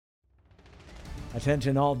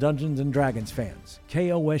Attention all Dungeons & Dragons fans.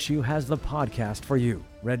 KOSU has the podcast for you.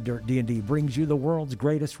 Red Dirt D&D brings you the world's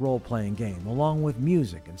greatest role-playing game, along with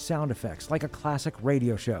music and sound effects like a classic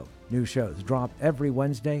radio show. New shows drop every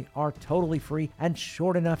Wednesday, are totally free, and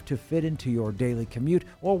short enough to fit into your daily commute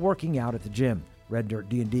or working out at the gym. Red Dirt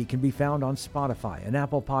D&D can be found on Spotify and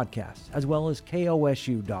Apple Podcasts, as well as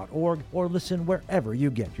kosu.org, or listen wherever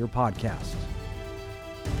you get your podcasts.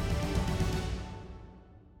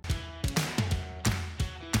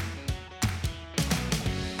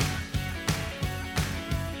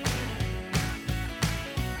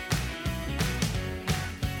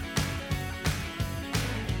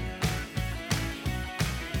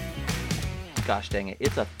 Gosh dang it,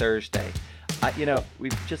 it's a Thursday.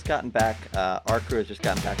 We've just gotten back, our crew has just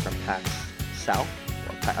gotten back from PAX South.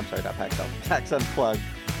 I'm sorry, not PAX South, PAX Unplugged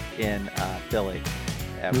in Philly.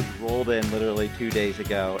 We rolled in literally 2 days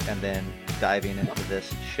ago and then diving into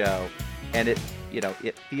this show. And it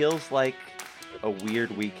feels like a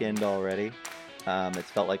weird weekend already.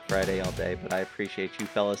 It's felt like Friday all day, but I appreciate you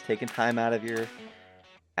fellas taking time out of your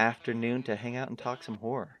afternoon to hang out and talk some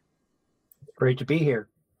horror. Great to be here.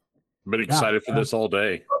 Been excited for this all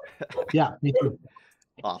day. Yeah, me too.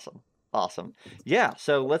 Awesome. Yeah,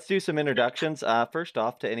 so let's do some introductions. First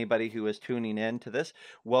off, to anybody who is tuning in to this,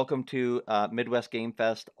 welcome to Midwest Game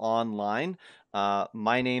Fest Online.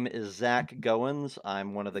 My name is Zach Goins.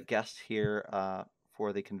 I'm one of the guests here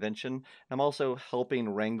for the convention. I'm also helping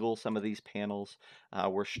wrangle some of these panels.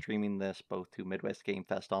 We're streaming this both to Midwest Game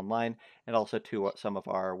Fest Online and also to some of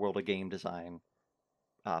our World of Game Design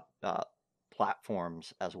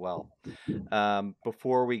platforms as well.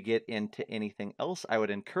 Before we get into anything else, I would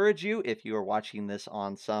encourage you, if you are watching this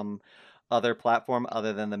on some other platform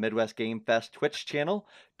other than the Midwest Game Fest Twitch channel,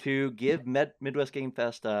 to give Midwest Game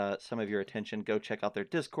Fest some of your attention. Go check out their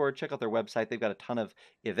Discord, check out their website. They've got a ton of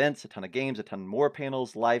events, a ton of games, a ton more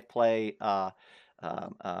panels, live play,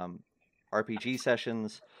 RPG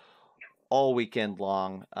sessions all weekend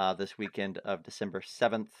long, this weekend of December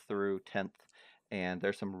 7th through 10th. And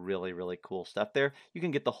there's some really, really cool stuff there. You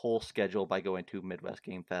can get the whole schedule by going to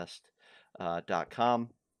MidwestGameFest.com.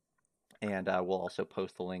 And we'll also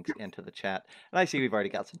post the links into the chat. And I see we've already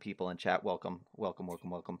got some people in chat. Welcome. So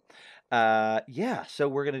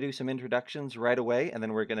we're going to do some introductions right away, and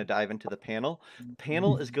then we're going to dive into the panel. The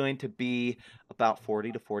panel is going to be about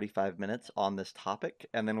 40 to 45 minutes on this topic,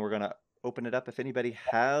 and then we're going to open it up if anybody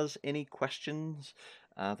has any questions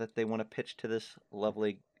that they want to pitch to this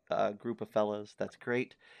lovely group of fellows. That's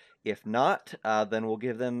great. If not, then we'll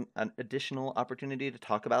give them an additional opportunity to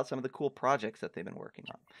talk about some of the cool projects that they've been working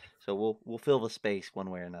on. So we'll fill the space one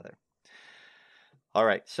way or another. All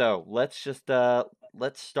right, so let's just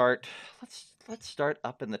let's start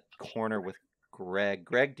up in the corner with Greg.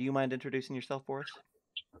 Greg, do you mind introducing yourself for us?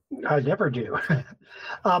 I never do.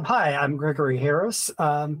 Hi, I'm Gregory Harris.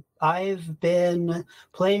 I've been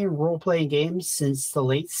playing role-playing games since the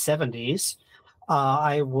late 70s.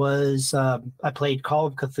 I played Call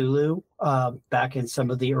of Cthulhu back in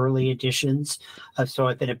some of the early editions. So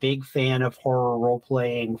I've been a big fan of horror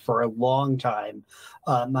role-playing for a long time.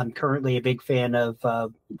 I'm currently a big fan of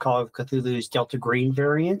Call of Cthulhu's Delta Green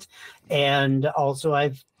variant. And also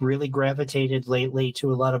I've really gravitated lately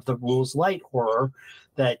to a lot of the rules light horror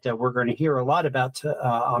that we're going to hear a lot about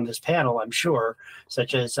on this panel, I'm sure,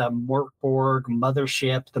 such as Morkborg,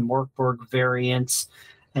 Mothership, the Morkborg variants,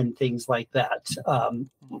 and things like that.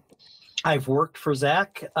 I've worked for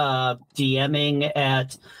Zach, DMing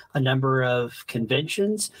at a number of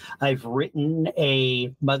conventions. I've written a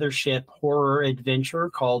Mothership horror adventure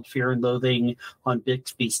called Fear and Loathing on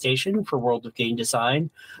Bixby Station for World of Game Design.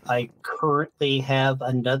 I currently have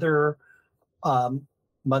another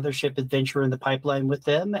Mothership adventure in the pipeline with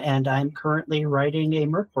them, and I'm currently writing a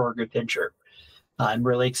Morkborg adventure. I'm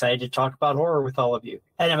really excited to talk about horror with all of you.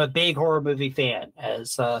 And I'm a big horror movie fan,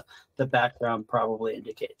 as the background probably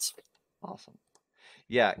indicates. Awesome.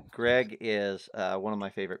 Yeah, Greg is one of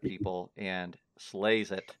my favorite people and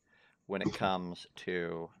slays it when it comes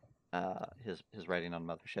to his writing on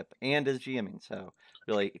Mothership and his GMing. So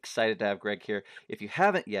really excited to have Greg here. If you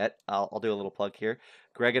haven't yet, I'll do a little plug here.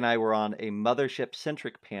 Greg and I were on a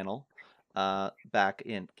Mothership-centric panel back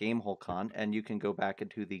in GameholeCon, and you can go back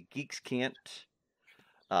into the Geeks Can't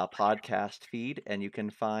podcast feed, and you can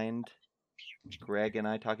find Greg and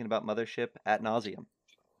I talking about Mothership ad nauseum.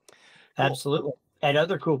 Cool. Absolutely. And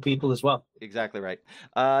other cool people as well. Exactly right.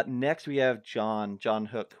 Next we have John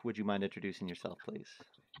Hook. Would you mind introducing yourself, please?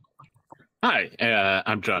 Hi,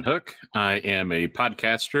 I'm John Hook. I am a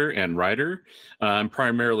podcaster and writer. I'm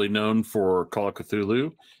primarily known for Call of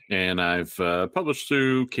Cthulhu, and I've published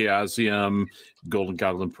through Chaosium, Golden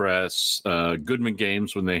Goblin Press, Goodman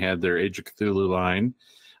Games when they had their Age of Cthulhu line.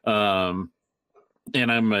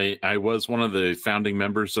 And I was one of the founding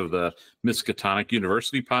members of the Miskatonic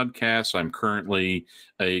University podcast. I'm currently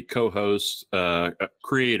a co-host,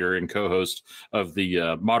 creator and co-host of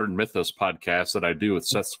the Modern Mythos podcast that I do with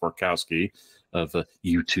Seth Skorkowski of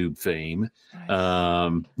YouTube fame.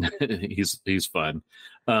 Nice. He's fun.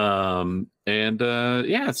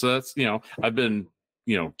 Yeah, so that's, I've been,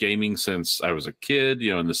 gaming since I was a kid,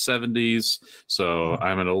 in the 70s. So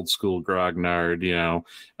I'm an old school grognard,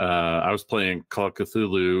 I was playing Call of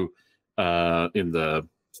Cthulhu in the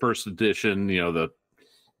first edition, the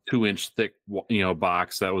 2-inch thick,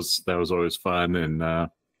 box. That was always fun. And I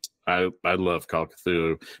love Call of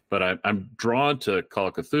Cthulhu, but I'm drawn to Call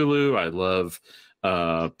of Cthulhu. I love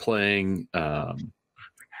playing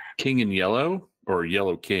King in Yellow, or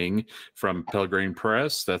Yellow King from Pelgrane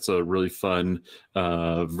Press. That's a really fun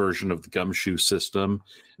version of the Gumshoe system.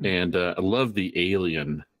 And I love the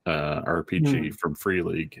Alien RPG from Free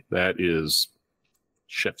League. That is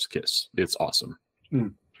chef's kiss. It's awesome.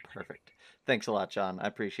 Perfect. Thanks a lot, John. I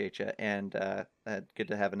appreciate you. And good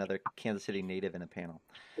to have another Kansas City native in a panel.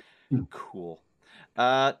 Cool.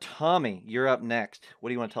 Tommy, you're up next. What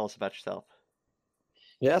do you want to tell us about yourself?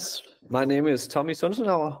 Yes, my name is Tommy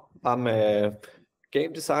Sunsenauer. I'm a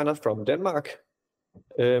game designer from Denmark.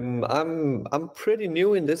 I'm pretty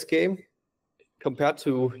new in this game compared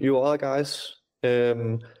to you other guys.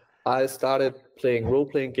 I started playing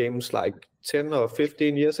role-playing games like 10 or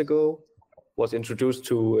 15 years ago. Was introduced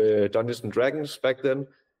to Dungeons and Dragons back then.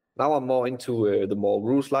 Now I'm more into the more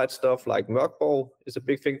rules-light stuff, like Mørkborg is a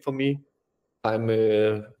big thing for me.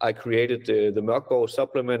 I created the Mørkborg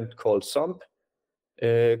supplement called Zomp,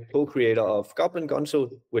 co-creator of Goblin Gonzo,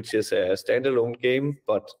 which is a standalone game,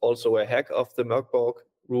 but also a hack of the Mørkborg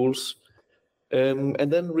rules.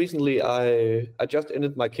 And then recently I just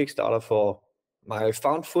ended my Kickstarter for my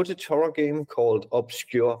found footage horror game called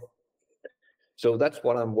Obscure. So that's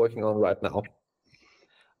what I'm working on right now.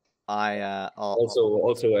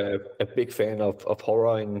 Also a big fan of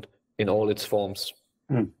horror in all its forms.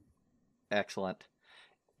 Excellent.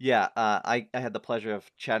 Yeah, I had the pleasure of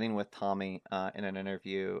chatting with Tommy in an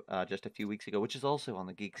interview just a few weeks ago, which is also on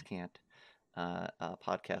the Geeks Can't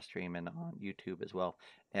podcast stream and on YouTube as well.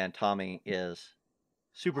 And Tommy is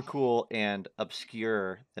super cool, and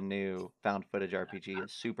Obscure, the new found footage RPG,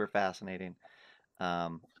 is super fascinating.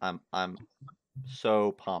 I'm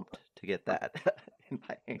so pumped to get that in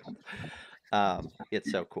my hand.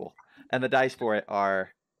 It's so cool, and the dice for it are.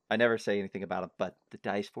 I never say anything about them, but the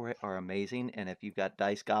dice for it are amazing. And if you've got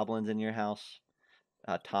dice goblins in your house,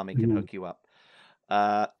 Tommy can hook you up.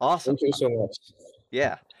 Awesome. Thank you so much.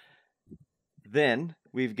 Yeah. Then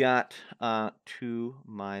we've got to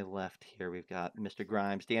my left here, we've got Mr.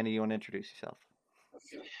 Grimes. Danny, you want to introduce yourself?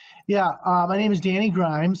 Yeah, my name is Danny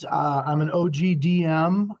Grimes. I'm an OG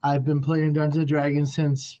DM. I've been playing Dungeons and Dragons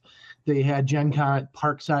since they had Gen Con at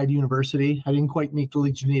Parkside University. I didn't quite make the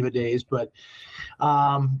League Geneva days, but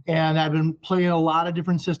and I've been playing a lot of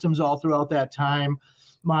different systems all throughout that time.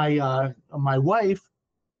 My wife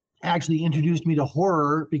actually introduced me to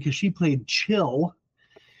horror because she played Chill,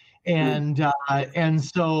 and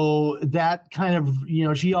so that kind of,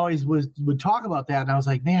 she always would talk about that, and I was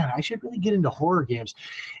like, man, I should really get into horror games.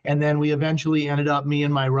 And then we eventually ended up, me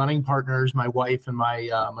and my running partners, my wife and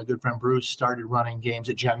my good friend Bruce, started running games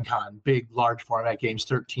at Gen Con, big large format games,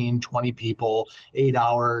 13, 20 people, 8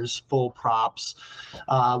 hours, full props,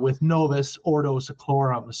 with Novus Ordo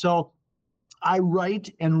Seclorum. So I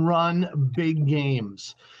write and run big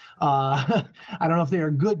games. I don't know if they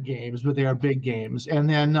are good games, but they are big games. And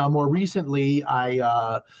then more recently,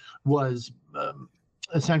 I was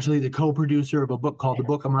essentially the co-producer of a book called The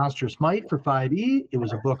Book of Monstrous Might for 5e. It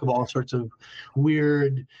was a book of all sorts of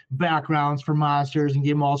weird backgrounds for monsters and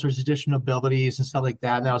gave them all sorts of additional abilities and stuff like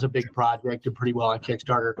that. And that was a big project, did pretty well on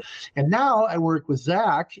Kickstarter. And now I work with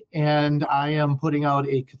Zach, and I am putting out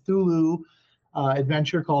a Cthulhu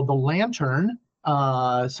adventure called The Lantern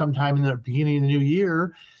sometime in the beginning of the new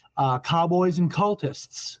year. Cowboys and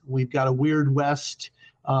Cultists. We've got a Weird West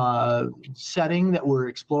setting that we're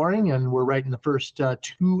exploring, and we're writing the first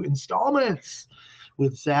 2 installments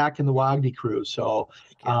with Zach and the Wagdy crew. So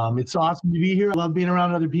it's awesome to be here. I love being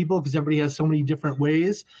around other people because everybody has so many different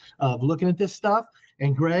ways of looking at this stuff.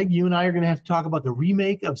 And Greg, you and I are going to have to talk about the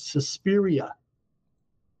remake of Suspiria.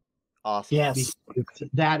 Awesome. Yes.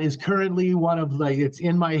 That is currently one of, it's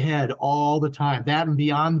in my head all the time. That and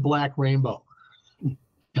Beyond Black Rainbow.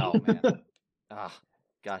 Oh man, Ah,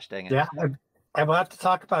 gosh dang it. Yeah, I will have to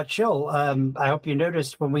talk about Chill. I hope you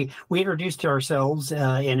noticed when we introduced ourselves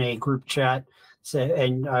in a group chat. So,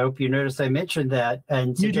 and I hope you noticed I mentioned that.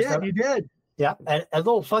 And so You did. Yeah, a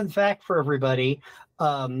little fun fact for everybody.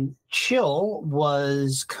 Chill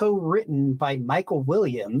was co-written by Michael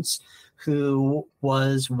Williams, who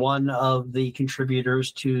was one of the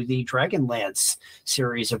contributors to the Dragonlance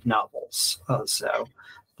series of novels. So,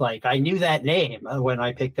 like, I knew that name when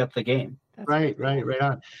I picked up the game. Right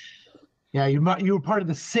on. Yeah, you were part of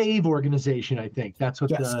the SAVE organization, I think. That's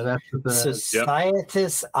what the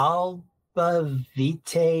Societas Alba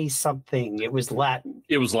Vitae something. It was Latin.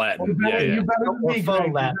 It was Latin. You better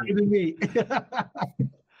than me.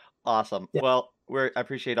 Awesome. Yeah. Well, I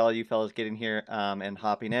appreciate all you fellas getting here and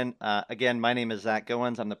hopping in. Again, my name is Zach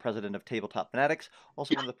Goins. I'm the president of Tabletop Fanatics,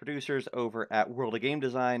 also one of the producers over at World of Game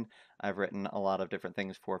Design. I've written a lot of different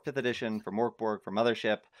things for 5th edition, for Morkborg, for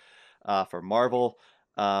Mothership, for Marvel,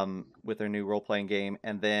 with their new role-playing game.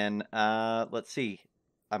 And then let's see.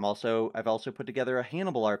 I've also put together a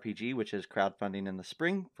Hannibal RPG, which is crowdfunding in the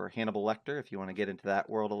spring for Hannibal Lecter, if you want to get into that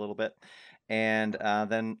world a little bit. And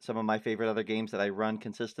then some of my favorite other games that I run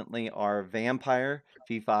consistently are Vampire,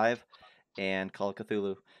 V5, and Call of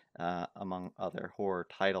Cthulhu, among other horror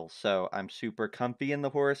titles. So I'm super comfy in the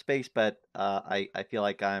horror space, but I feel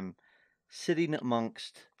like I'm sitting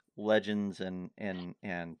amongst legends and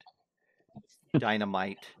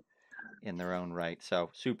dynamite in their own right.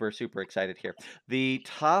 So super, super excited here. The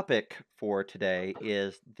topic for today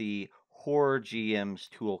is the Horror GM's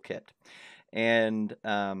Toolkit. And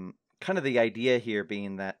kind of the idea here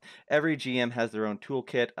being that every GM has their own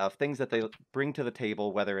toolkit of things that they bring to the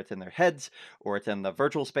table, whether it's in their heads or it's in the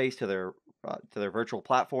virtual space to their virtual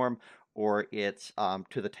platform, or it's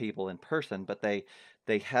to the table in person. But they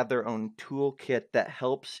have their own toolkit that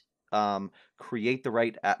helps create the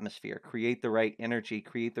right atmosphere, create the right energy,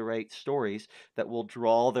 create the right stories that will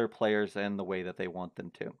draw their players in the way that they want them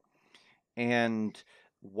to. And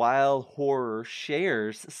while horror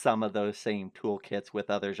shares some of those same toolkits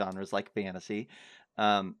with other genres like fantasy,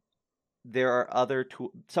 there are other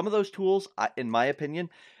some of those tools, in my opinion,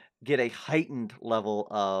 get a heightened level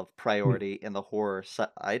of priority in the horror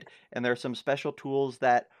side, and there are some special tools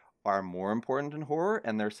that are more important in horror,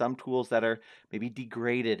 and there are some tools that are maybe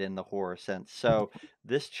degraded in the horror sense. So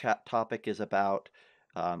this chat topic is about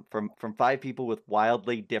from 5 people with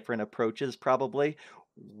wildly different approaches, probably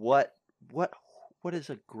what is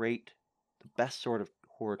the best sort of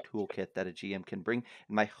horror toolkit that a GM can bring.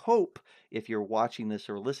 And my hope, if you're watching this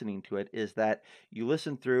or listening to it, is that you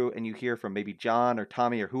listen through and you hear from maybe John or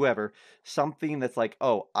Tommy or whoever, something that's like,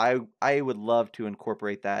 oh, I would love to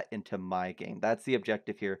incorporate that into my game. That's the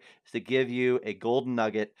objective here, is to give you a golden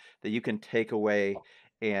nugget that you can take away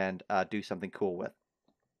and do something cool with.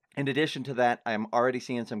 In addition to that, I'm already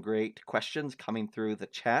seeing some great questions coming through the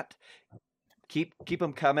chat. Keep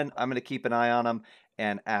them coming. I'm going to keep an eye on them.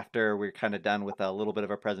 And after we're kind of done with a little bit of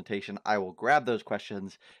a presentation, I will grab those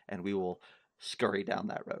questions and we will scurry down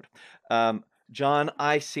that road. John,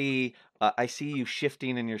 I see you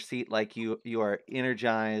shifting in your seat like you are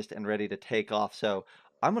energized and ready to take off. So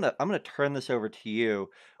I'm gonna turn this over to you.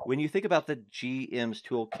 When you think about the GM's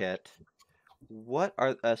toolkit, what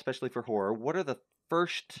are, especially for horror, what are the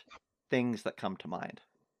first things that come to mind?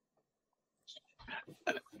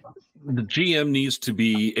 The GM needs to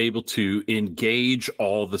be able to engage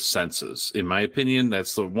all the senses. In my opinion,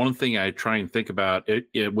 that's the one thing I try and think about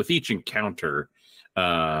with each encounter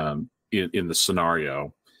in the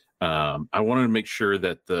scenario. I wanted to make sure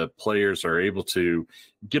that the players are able to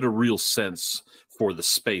get a real sense for the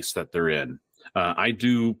space that they're in. I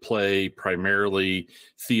do play primarily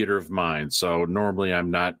theater of mind, so normally I'm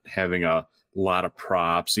not having a lot of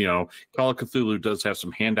props. Call of Cthulhu does have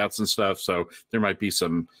some handouts and stuff, so there might be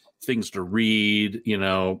some things to read.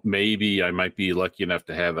 Maybe I might be lucky enough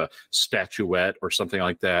to have a statuette or something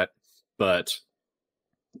like that, but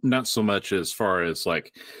not so much as far as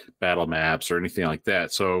like battle maps or anything like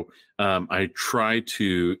that. So I try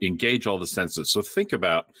to engage all the senses. So think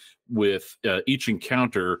about with each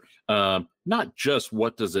encounter, not just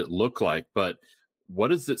what does it look like, but what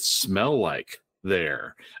does it smell like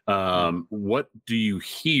there? What do you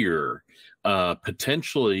hear?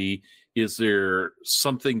 Potentially, is there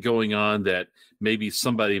something going on that maybe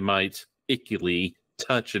somebody might ickily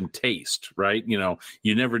touch and taste, right? You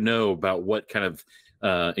never know about what kind of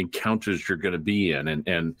encounters you're going to be in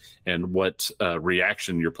and what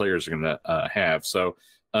reaction your players are going to have. So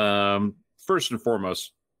first and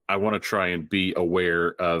foremost, I want to try and be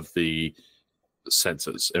aware of the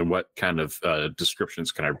senses and what kind of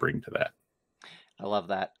descriptions can I bring to that. I love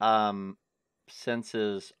that.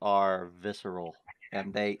 senses are visceral,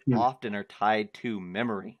 and they Mm. often are tied to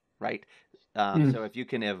memory, right? So if you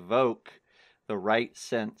can evoke the right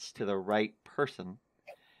sense to the right person,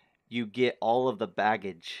 you get all of the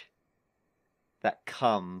baggage that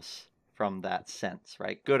comes from that sense,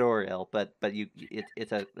 right? Good or ill, but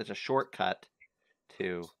it's a shortcut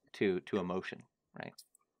to emotion, right?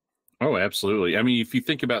 Oh, absolutely. I mean, if you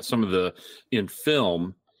think about some of the in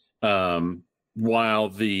film, while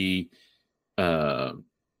the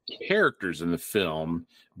characters in the film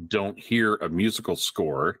don't hear a musical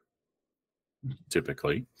score,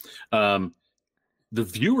 typically, the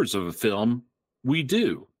viewers of a film, we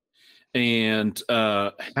do. And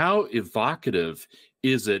how evocative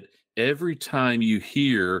is it every time you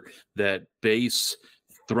hear that bass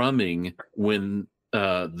thrumming when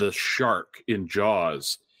the shark in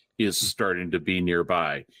Jaws is starting to be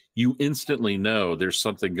nearby? You instantly know there's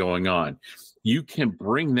something going on. You can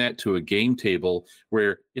bring that to a game table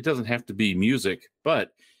where it doesn't have to be music,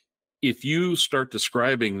 but if you start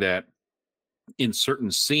describing that in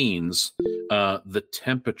certain scenes, the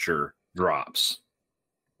temperature drops,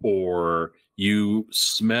 or you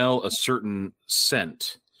smell a certain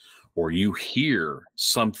scent, or you hear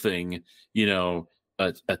something,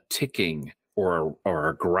 a ticking or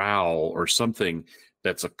a growl or something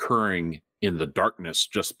that's occurring in the darkness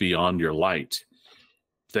just beyond your light.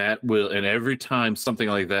 That will, and every time something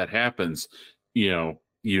like that happens, you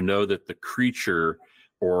know that the creature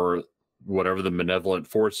or whatever the malevolent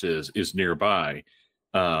force is nearby.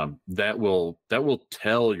 That will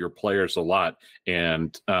tell your players a lot,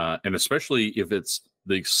 and especially if it's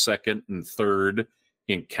the second and third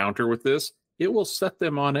encounter with this, it will set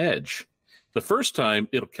them on edge. The first time,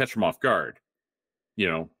 it'll catch them off guard.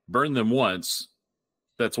 Burn them once,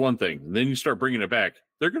 that's one thing. And then you start bringing it back,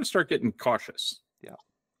 they're going to start getting cautious. Yeah.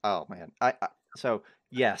 Oh man. So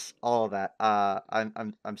yes, all of that.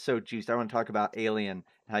 I'm so juiced. I want to talk about Alien and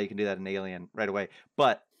how you can do that in Alien right away.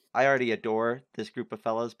 But I already adore this group of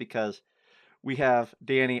fellows because we have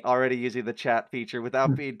Danny already using the chat feature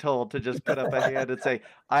without being told to just put up a hand and say,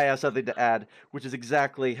 I have something to add, which is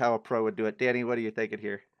exactly how a pro would do it. Danny, what are you thinking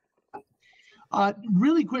here?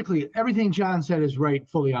 Really quickly, everything John said is right,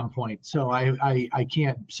 fully on point. So I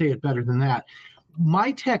can't say it better than that.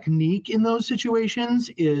 My technique in those situations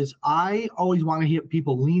is I always want to hear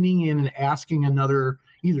people leaning in and asking another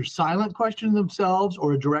either silent question themselves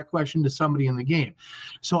or a direct question to somebody in the game.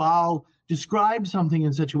 So I'll describe something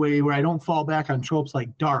in such a way where I don't fall back on tropes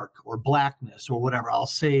like dark or blackness or whatever. I'll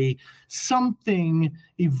say something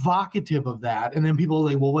evocative of that. And then people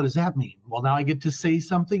are like, well, what does that mean? Well, now I get to say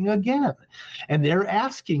something again. And they're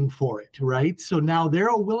asking for it, right? So now they're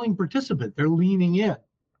a willing participant. They're leaning in.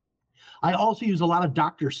 I also use a lot of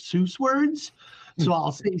Dr. Seuss words. So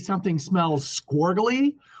I'll say something smells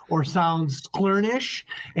squirgly or sounds sklurnish,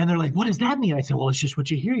 and they're like, what does that mean? I say, well, it's just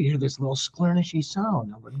what you hear. You hear this little sklurnishy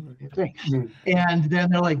sound. And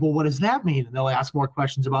then they're like, well, what does that mean? And they'll ask more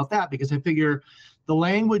questions about that, because I figure the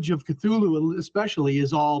language of Cthulhu especially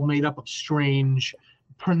is all made up of strange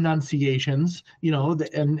pronunciations,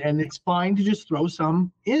 and it's fine to just throw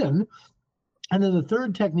some in. And then the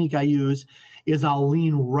third technique I use is I'll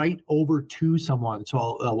lean right over to someone.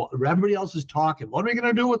 So everybody else is talking. What are we going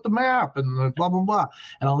to do with the map? And blah, blah, blah.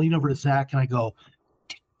 And I'll lean over to Zach and I go,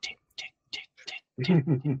 tick, tick, tick, tick, tick, tick, tick,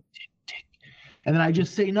 tick, tick. And then I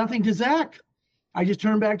just say nothing to Zach. I just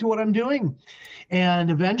turn back to what I'm doing.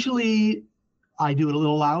 And eventually I do it a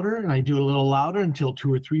little louder and I do it a little louder until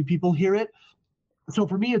 2 or 3 people hear it. So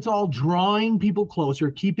for me, it's all drawing people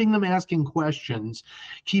closer, keeping them asking questions,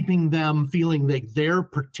 keeping them feeling like their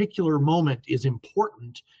particular moment is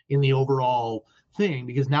important in the overall thing,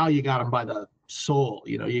 because now you got them by the soul.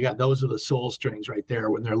 You got, those are the soul strings right there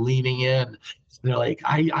when they're leaning in. They're like,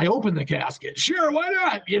 I open the casket. Sure, why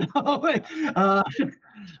not?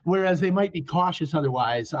 Whereas they might be cautious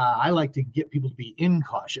otherwise. I like to get people to be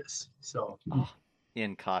incautious. So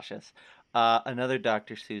Incautious. Another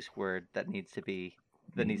Dr. Seuss word that needs to be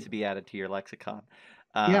added to your lexicon.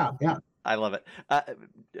 Yeah. I love it.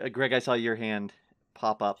 Greg, I saw your hand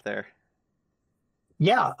pop up there.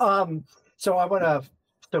 Yeah. So I want to.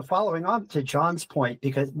 So following on to John's point,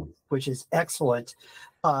 which is excellent.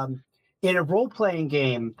 In a role-playing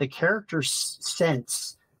game, the characters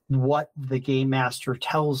sense what the game master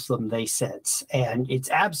tells them they sense, and it's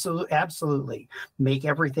absolutely make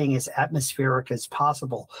everything as atmospheric as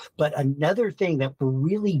possible. But another thing that will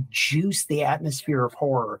really juice the atmosphere of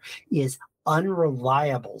horror is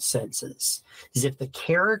unreliable senses. Is if the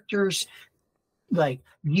characters, like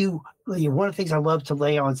one of the things I love to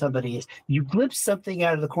lay on somebody is you glimpse something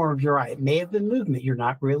out of the corner of your eye. It may have been movement, you're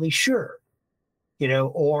not really sure.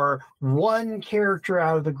 or one character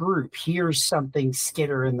out of the group hears something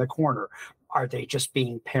skitter in the corner. Are they just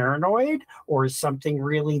being paranoid, or is something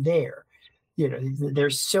really there?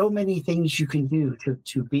 There's so many things you can do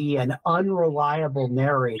to be an unreliable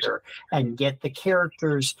narrator and get the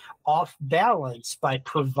characters off balance by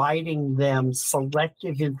providing them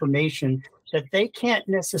selective information that they can't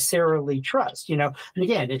necessarily trust. And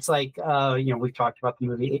again, it's like, we've talked about the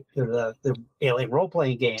movie, the Alien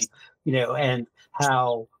role-playing game, and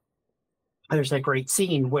how there's that great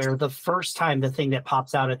scene where the first time the thing that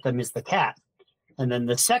pops out at them is the cat. And then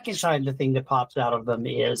the second time the thing that pops out of them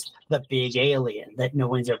is the big alien that no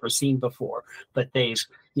one's ever seen before. But they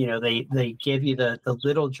give you the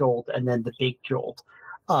little jolt and then the big jolt.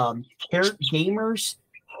 Gamers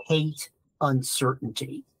hate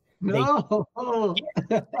uncertainty. No.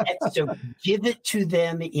 So give it to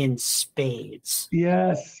them in spades.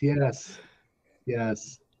 Yes.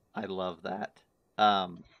 I love that.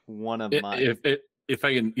 One of my if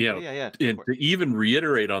I can, yeah. And to even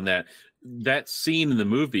reiterate on that scene in the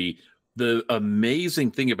movie, the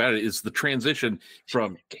amazing thing about it is the transition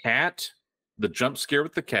from the jump scare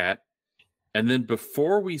with the cat, and then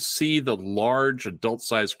before we see the large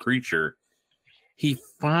adult-sized creature, he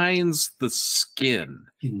finds the skin.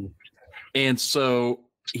 Mm-hmm. And so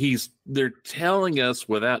they're telling us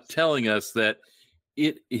without telling us that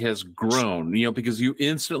it has grown, because you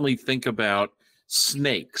instantly think about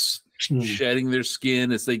snakes shedding their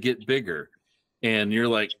skin as they get bigger. And you're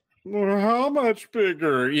like, well, how much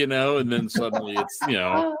bigger, and then suddenly it's,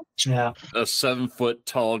 a 7-foot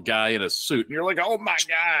tall guy in a suit. And you're like, oh my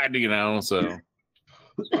God, so.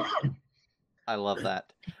 I love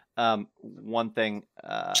that. One thing,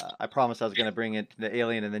 I promised I was going to bring it to the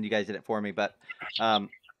Alien, and then you guys did it for me. But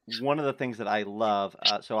one of the things that I love,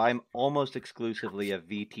 so I'm almost exclusively a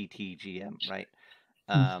VTT GM, right?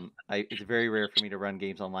 It's very rare for me to run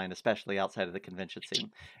games online, especially outside of the convention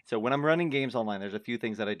scene. So when I'm running games online, there's a few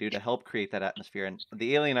things that I do to help create that atmosphere. And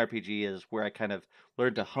the Alien RPG is where I kind of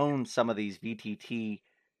learned to hone some of these VTT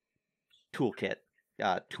toolkit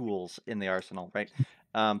tools in the arsenal, right?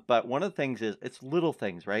 But one of the things is it's little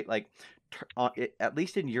things, right? Like at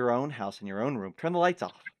least in your own house, in your own room, turn the lights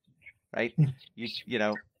off, right?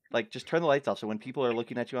 Like just turn the lights off. So when people are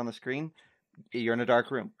looking at you on the screen, you're in a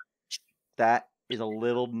dark room. That is a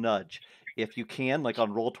little nudge. If you can, like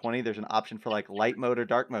on Roll20, there's an option for like light mode or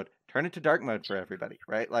dark mode. Turn it to dark mode for everybody,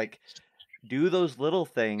 right? Like do those little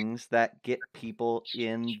things that get people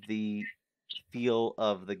in the feel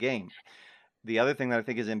of the game. The other thing that I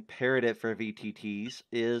think is imperative for VTTs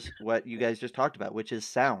is what you guys just talked about, which is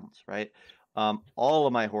sounds, right? All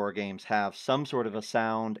of my horror games have some sort of a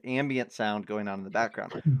sound, ambient sound going on in the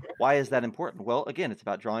background. Why is that important? Well, again, it's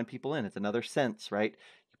about drawing people in. It's another sense, right?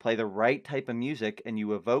 You play the right type of music and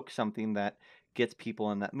you evoke something that gets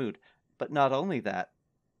people in that mood. But not only that,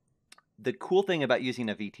 the cool thing about using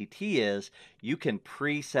a VTT is you can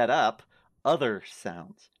pre-set up other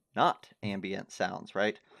sounds, not ambient sounds,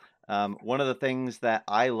 right? One of the things that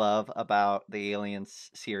I love about the Aliens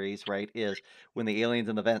series, right, is when the alien's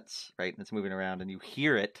in the vents, right, and it's moving around and you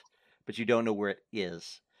hear it, but you don't know where it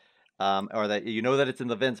is. Or that you know that it's in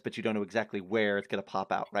the vents, but you don't know exactly where it's going to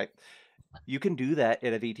pop out, right? You can do that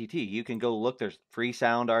at a VTT. You can go look, there's free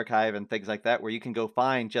sound archive and things like that where you can go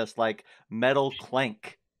find just like metal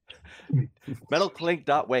clank.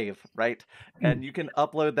 metalclink.wave, right? And you can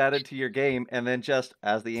upload that into your game, and then just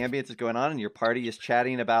as the ambience is going on and your party is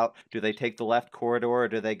chatting about do they take the left corridor or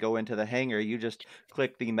do they go into the hangar, you just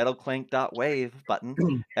click the metalclink.wave button,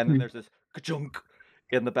 and then there's this ka-chunk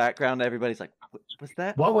in the background. Everybody's like, what's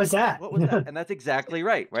that? What was that? What was that? And that's exactly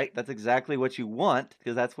right? That's exactly what you want,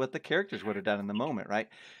 because that's what the characters would have done in the moment, right?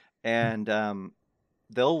 And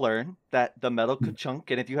they'll learn that the metal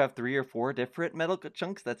ka-chunk, and if you have 3 or 4 different metal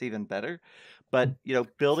ka-chunks, that's even better. But,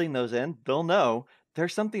 building those in, they'll know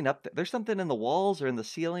there's something up there. There's something in the walls or in the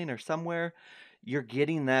ceiling or somewhere. You're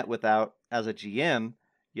getting that without, as a GM,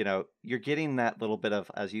 you're getting that little bit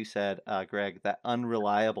of, as you said, Greg, that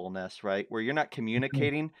unreliableness, right? Where you're not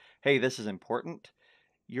communicating, hey, this is important.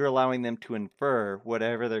 You're allowing them to infer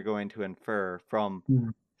whatever they're going to infer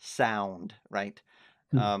from sound, right?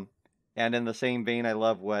 And in the same vein, I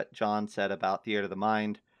love what John said about Theater of the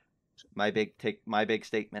Mind. My big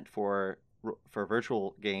statement for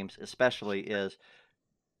virtual games especially is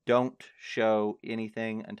don't show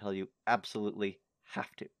anything until you absolutely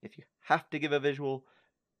have to. If you have to give a visual,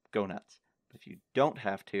 go nuts. But if you don't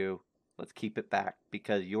have to, let's keep it back,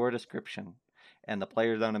 because your description and the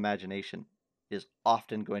player's own imagination is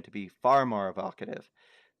often going to be far more evocative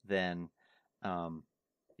than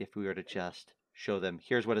if we were to just show them,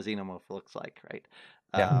 here's what a xenomorph looks like, right?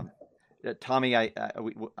 Yeah. Tommy,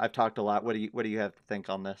 I've talked a lot. What do you have to think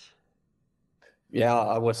on this? Yeah,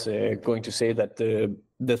 I was going to say that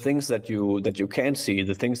the things that you can't see,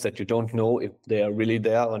 the things that you don't know if they are really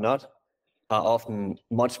there or not, are often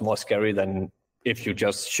much more scary than if you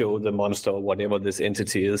just show the monster or whatever this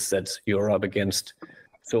entity is that you're up against.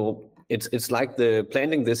 So it's like the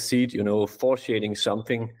planting this seed, foreshading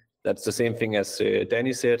something. That's the same thing as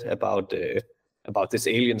Danny said about this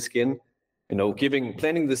alien skin.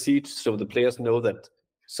 Planting the seed so the players know that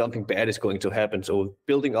something bad is going to happen. So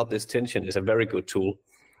building up this tension is a very good tool.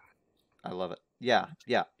 I love it. Yeah.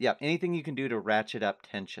 Anything you can do to ratchet up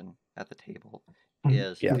tension at the table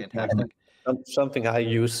is fantastic. Something I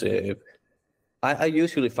use. I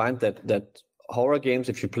usually find that horror games,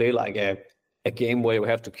 if you play like a game where you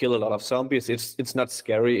have to kill a lot of zombies, it's not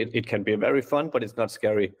scary. It can be very fun, but it's not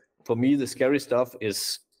scary. For me, the scary stuff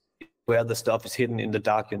is where the stuff is hidden in the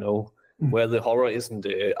dark, where the horror isn't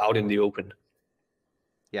out in the open.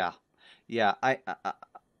 Yeah.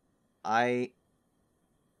 I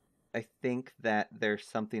think that there's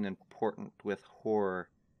something important with horror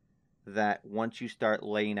that once you start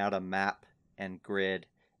laying out a map and grid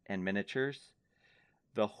and miniatures,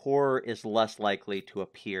 the horror is less likely to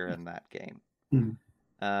appear in that game.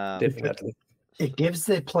 Definitely. It gives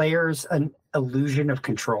the players an illusion of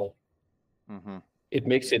control. Mm-hmm. It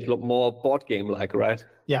makes it look more board game-like, right?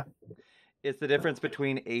 Yeah. It's the difference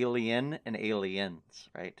between alien and aliens,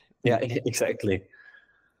 right? Yeah, exactly.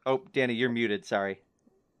 Oh, Danny, you're muted. Sorry.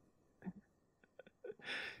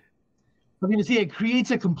 I'm going to say it creates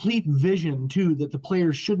a complete vision too that the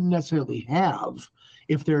players shouldn't necessarily have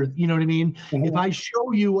if they're, you know what I mean? Mm-hmm. If I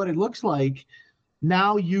show you what it looks like,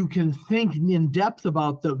 now you can think in depth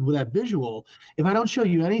about that visual. If I don't show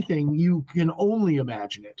you anything, you can only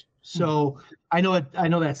imagine it. So I know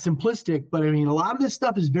that's simplistic, but I mean, a lot of this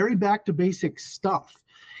stuff is very back to basic stuff.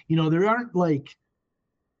 There aren't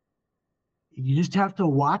you just have to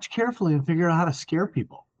watch carefully and figure out how to scare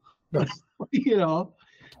people.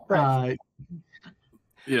 Right.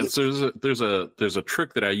 Yeah, so there's a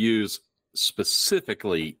trick that I use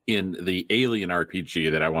specifically in the Alien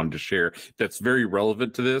RPG that I wanted to share that's very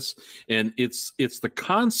relevant to this, and it's the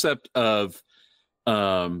concept of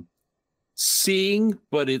seeing,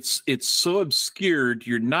 but it's so obscured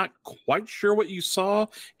you're not quite sure what you saw,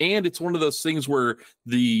 and it's one of those things where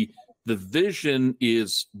the vision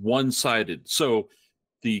is one-sided. So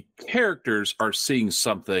the characters are seeing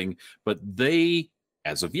something, but they,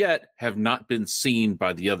 as of yet, have not been seen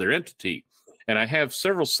by the other entity. And I have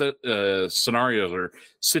several scenarios or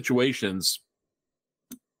situations,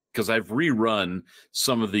 because I've rerun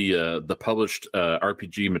some of the published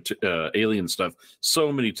RPG Alien stuff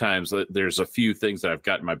so many times that there's a few things that I've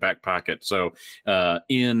got in my back pocket. So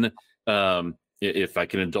if I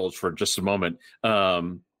can indulge for just a moment,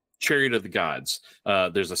 Chariot of the Gods,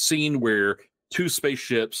 there's a scene where two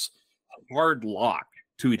spaceships hard lock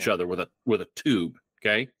to each other with a tube.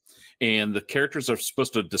 Okay. And the characters are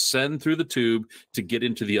supposed to descend through the tube to get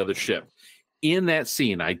into the other ship. In that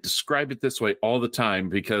scene, I describe it this way all the time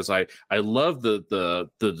because I love the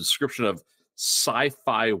description of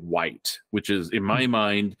sci-fi white, which is in my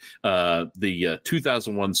mind the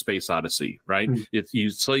 2001 Space Odyssey, right? You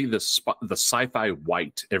see the sci-fi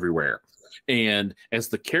white everywhere. And as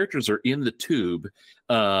the characters are in the tube,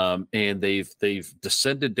 and they've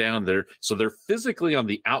descended down there, so they're physically on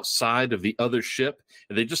the outside of the other ship,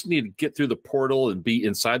 and they just need to get through the portal and be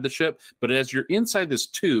inside the ship. But as you're inside this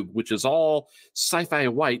tube, which is all sci-fi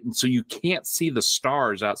white, and so you can't see the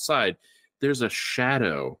stars outside, there's a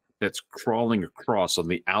shadow that's crawling across on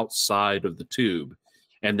the outside of the tube.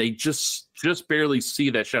 And they just barely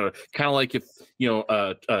see that shadow, kind of like if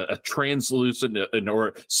a translucent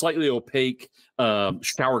or slightly opaque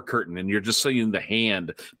shower curtain, and you're just seeing the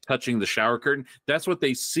hand touching the shower curtain. That's what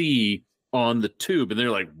they see on the tube, and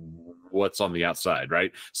they're like, "What's on the outside?"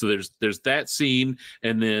 Right? So there's that scene,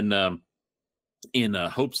 and then in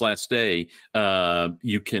Hope's Last Day,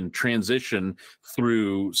 you can transition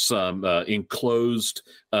through some enclosed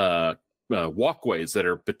walkways that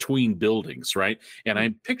are between buildings, right? And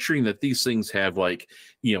I'm picturing that these things have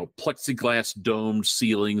plexiglass domed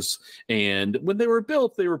ceilings, and when they were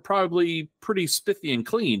built they were probably pretty spiffy and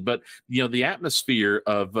clean, but the atmosphere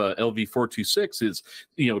of LV-426 is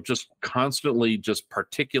just constantly just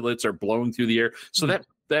particulates are blowing through the air, so that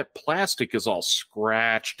plastic is all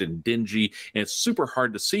scratched and dingy, and it's super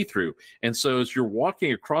hard to see through. And so as you're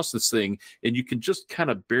walking across this thing, and you can just kind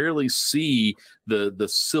of barely see the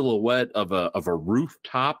silhouette of a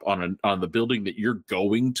rooftop on the building that you're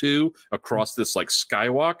going to across this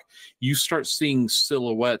skywalk, you start seeing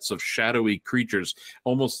silhouettes of shadowy creatures,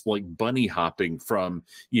 almost like bunny hopping from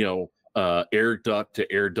air duct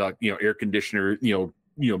to air duct, air conditioner,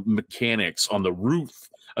 mechanics on the roof,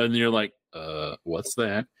 and you're like, what's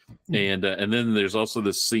that? And then there's also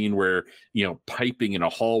this scene where piping in a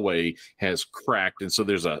hallway has cracked, and so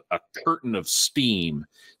there's a curtain of steam,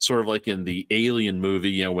 sort of like in the Alien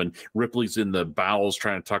movie, when Ripley's in the bowels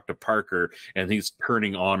trying to talk to Parker, and he's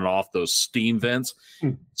turning on and off those steam vents.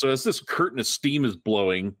 So as this curtain of steam is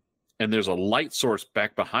blowing, and there's a light source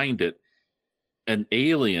back behind it, an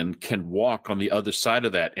alien can walk on the other side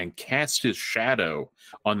of that and cast his shadow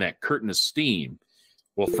on that curtain of steam.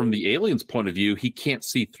 Well, from the alien's point of view, he can't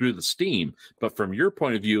see through the steam. But from your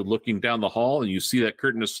point of view, looking down the hall and you see that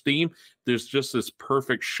curtain of steam, there's just this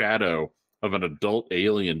perfect shadow of an adult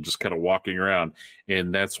alien just kind of walking around.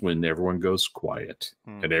 And that's when everyone goes quiet.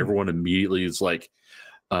 And everyone immediately is like,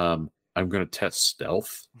 I'm going to test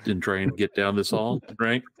stealth and try and get down this hall,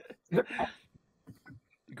 right?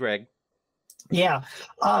 Greg? Yeah.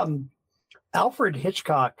 Alfred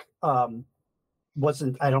Hitchcock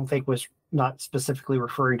wasn't, I don't think, was not specifically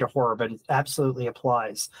referring to horror, but it absolutely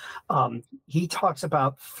applies. He talks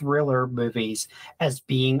about thriller movies as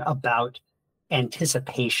being about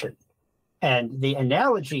anticipation. And the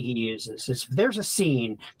analogy he uses is, there's a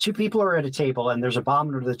scene, two people are at a table and there's a bomb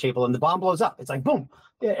under the table and the bomb blows up. It's like, boom,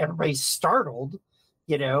 everybody's startled,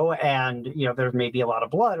 and, there may be a lot of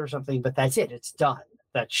blood or something, but that's it. It's done.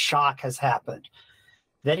 That shock has happened.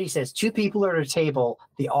 Then he says, two people are at a table.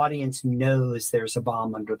 The audience knows there's a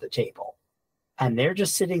bomb under the table. And they're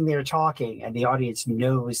just sitting there talking, and the audience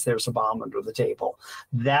knows there's a bomb under the table.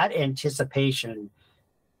 That anticipation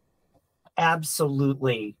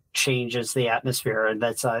absolutely changes the atmosphere. And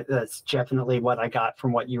that's definitely what I got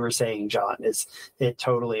from what you were saying, John, is it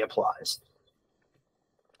totally applies.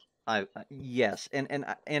 Yes. And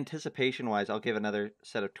anticipation wise, I'll give another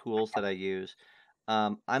set of tools that I use.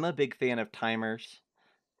 I'm a big fan of timers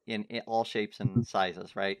in all shapes and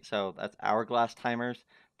sizes, right? So that's hourglass timers,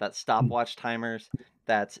 that's stopwatch timers,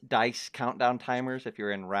 that's dice countdown timers if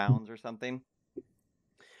you're in rounds or something.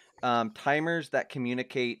 Timers that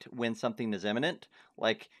communicate when something is imminent,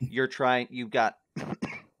 like you've got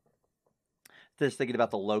this, thinking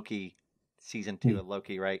about the Loki season 2 of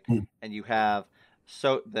Loki, right? And you have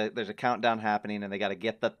there's a countdown happening, and they got to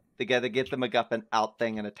get the MacGuffin out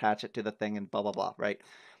thing and attach it to the thing and blah blah blah, right?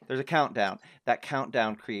 There's a countdown. That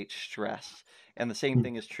countdown creates stress. And the same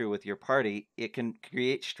thing is true with your party. It can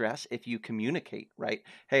create stress if you communicate, right?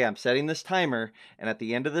 Hey, I'm setting this timer, and at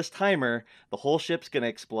the end of this timer, the whole ship's going to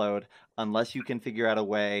explode unless you can figure out a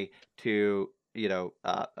way to,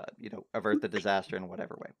 avert the disaster in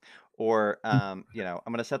whatever way. Or, I'm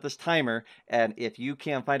going to set this timer, and if you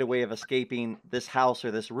can't find a way of escaping this house or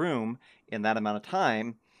this room in that amount of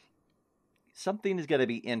time, something is going to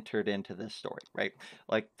be entered into this story, right?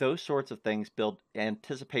 Like those sorts of things build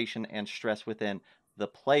anticipation and stress within the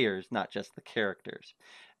players, not just the characters.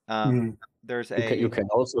 You can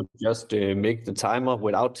also just make the timer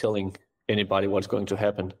without telling anybody what's going to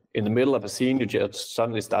happen. In the middle of a scene, you just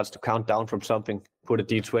suddenly starts to count down from something, put a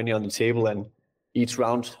D20 on the table, and each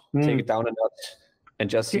round take it down a notch and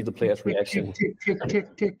just see the player's reaction. Tick, tick,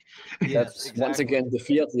 tick, tick. Yes, That's exactly. once again the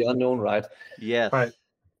fear of the unknown, right? Yes. Right.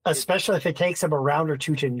 Especially if it takes them a round or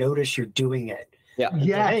two to notice you're doing it. Yeah.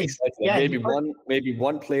 Yeah. Exactly. Yeah, maybe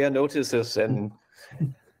one player notices, and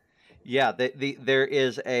Yeah,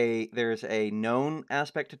 there's a known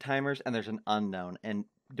aspect to timers and there's an unknown, and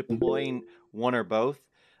deploying one or both,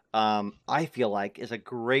 I feel like, is a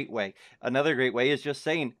great way. Another great way is just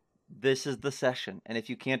saying, this is the session, and if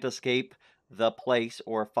you can't escape the place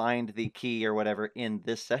or find the key or whatever in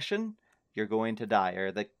this session, you're going to die,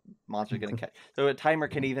 or the monster's going to catch. So a timer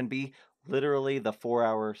can even be literally the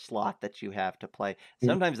 4-hour slot that you have to play.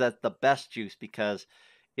 Sometimes that's the best juice because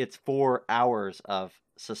it's 4 hours of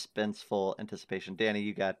suspenseful anticipation. Danny,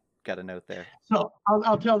 you got a note there. So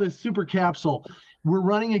I'll tell this super capsule. We're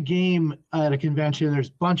running a game at a convention. There's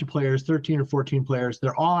a bunch of players, 13 or 14 players.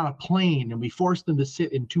 They're all on a plane, and we force them to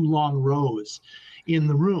sit in 2 long rows in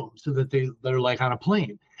the room so that they're like on a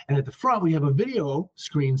plane. And at the front, we have a video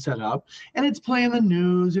screen set up, and it's playing the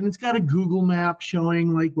news, and it's got a Google map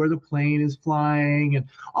showing like where the plane is flying, and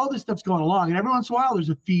all this stuff's going along. And every once in a while, there's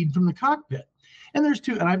a feed from the cockpit. And there's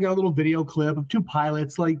 2, and I've got a little video clip of 2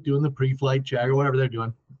 pilots like doing the pre-flight check or whatever they're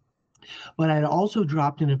doing. But I'd also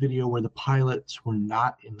dropped in a video where the pilots were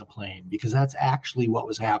not in the plane, because that's actually what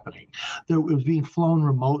was happening. It was being flown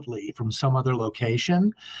remotely from some other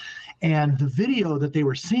location. And the video that they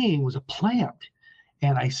were seeing was a plant.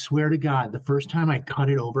 And I swear to God, the first time I cut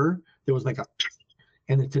it over, there was like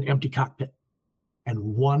and it's an empty cockpit. And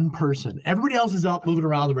one person, everybody else is out moving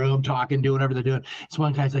around the room, talking, doing whatever they're doing. So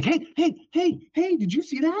one guy's like, hey, did you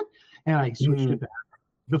see that? And I switched Mhm. it back.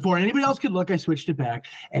 Before anybody else could look, I switched it back.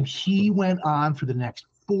 And he went on for the next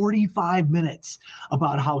 45 minutes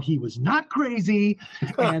about how he was not crazy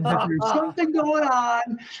and that there's something going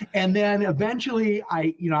on. And then eventually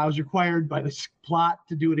I was required by the plot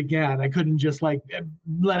to do it again. I couldn't just like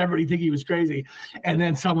let everybody think he was crazy. And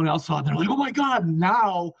then someone else saw it. They're like, oh my God,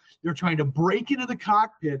 now they're trying to break into the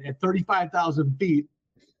cockpit at 35,000 feet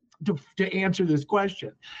to answer this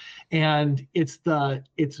question. And it's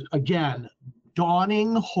again,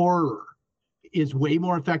 dawning horror is way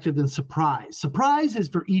more effective than surprise. Surprise is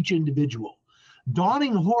for each individual.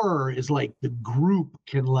 Dawning horror is like the group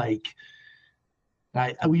can we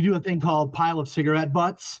do a thing called pile of cigarette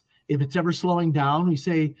butts. If it's ever slowing down, we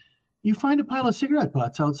say, you find a pile of cigarette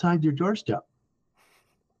butts outside your doorstep.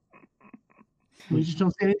 We just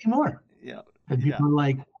don't say anything more. Yeah. And people are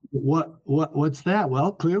like, what's that?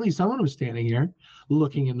 Well, clearly someone was standing here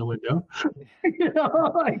looking in the window.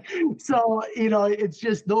 It's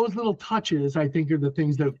just those little touches, I think, are the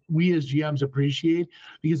things that we as GMs appreciate,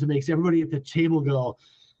 because it makes everybody at the table go,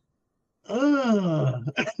 ugh.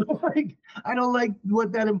 I don't like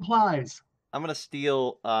what that implies. I'm gonna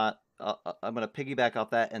steal. I'm gonna piggyback off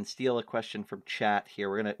that and steal a question from chat here.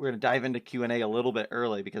 We're gonna dive into Q&A a little bit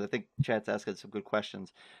early because I think chat's asking some good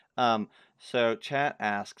questions. So chat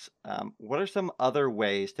asks, what are some other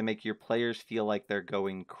ways to make your players feel like they're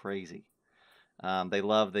going crazy? They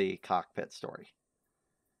love the cockpit story.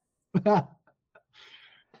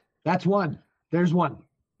 That's one. There's one.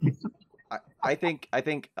 I think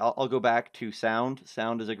I'll go back to sound.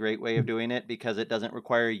 Sound is a great way of doing it because it doesn't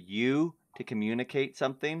require you to communicate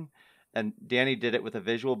something. And Danny did it with a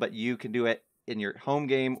visual, but you can do it in your home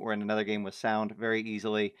game or in another game with sound very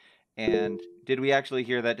easily. And did we actually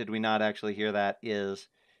hear that? Did we not actually hear that? Is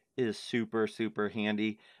super, super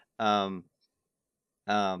handy.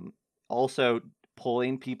 Also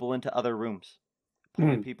pulling people into other rooms.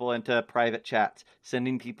 Pulling people into private chats,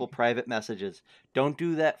 sending people private messages. Don't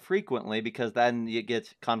do that frequently because then it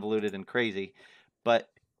gets convoluted and crazy. But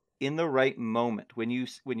in the right moment, when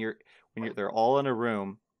they're all in a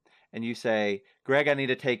room, and you say, "Greg, I need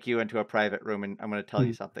to take you into a private room, and I'm going to tell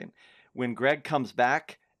you something." When Greg comes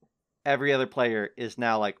back, every other player is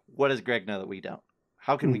now like, "What does Greg know that we don't?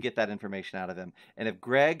 How can we get that information out of him?" And if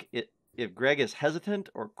Greg is hesitant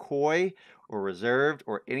or coy or reserved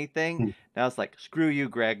or anything, now it's like, screw you,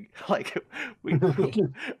 Greg. Like,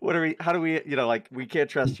 how do we, we can't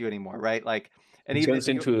trust you anymore, right? Like, and It even turns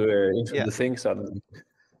into the thing suddenly.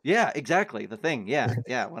 yeah, exactly, the thing, yeah,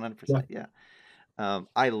 100%, yeah.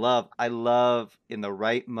 I love in the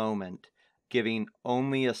right moment giving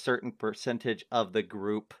only a certain percentage of the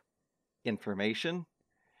group information.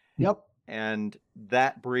 Yep. And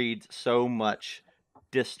that breeds so much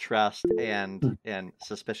distrust and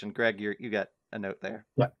suspicion. Greg, you got a note there.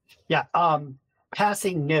 Yeah.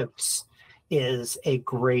 Passing notes is a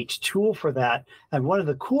great tool for that. And one of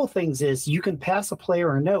the cool things is you can pass a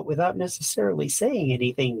player a note without necessarily saying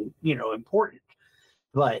anything, important.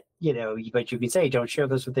 But you can say, don't share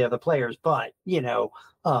this with the other players. But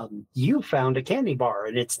you found a candy bar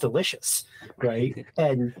and it's delicious, right?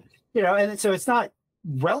 And and so it's not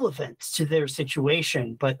relevant to their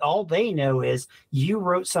situation, but all they know is you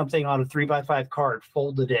wrote something on a 3x5 card,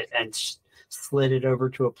 folded it, and slid it over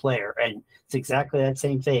to a player, and it's exactly that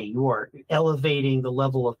same thing. You are elevating the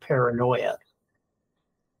level of paranoia.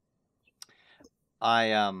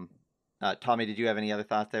 Tommy, did you have any other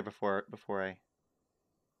thoughts there before I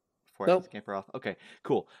Nope. scamper off? Okay,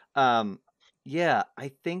 cool. Yeah,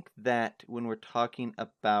 I think that when we're talking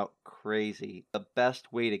about crazy, the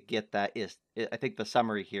best way to get that is, I think the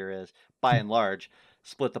summary here is, by and large,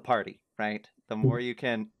 split the party, right? The more you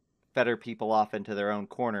can fetter people off into their own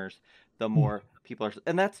corners, the more people are,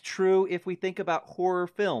 and that's true if we think about horror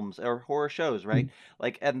films or horror shows, right?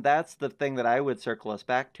 Like, and that's the thing that I would circle us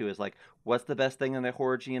back to is like, what's the best thing in the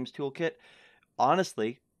Horror GM's toolkit?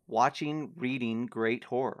 Honestly, reading great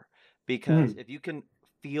horror. Because if you can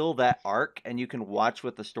feel that arc and you can watch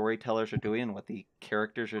what the storytellers are doing and what the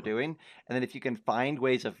characters are doing, and then if you can find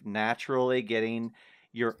ways of naturally getting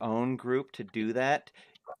your own group to do that,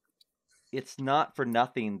 it's not for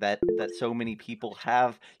nothing that so many people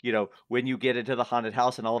have, when you get into the haunted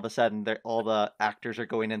house and all of a sudden all the actors are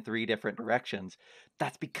going in 3 different directions.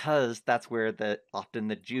 That's because that's where often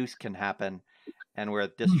the juice can happen. And where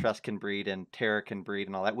distrust can breed and terror can breed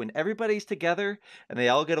and all that. When everybody's together and they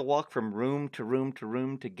all get to walk from room to room to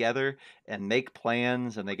room together and make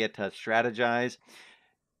plans and they get to strategize,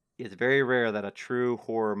 it's very rare that a true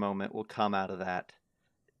horror moment will come out of that.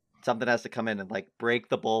 Something has to come in and break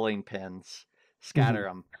the bowling pins, scatter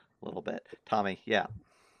them a little bit. Tommy, yeah.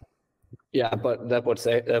 Yeah, but that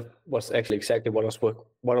was actually exactly what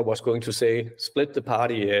I was going to say. Split the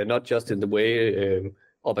party, not just in the way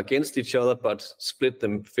up against each other, but split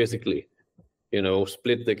them physically.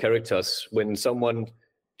 Split the characters. When someone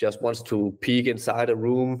just wants to peek inside a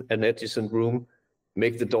room, an adjacent room,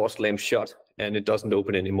 make the door slam shut, and it doesn't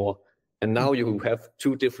open anymore. And now you have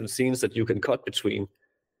two different scenes that you can cut between,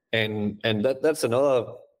 and that's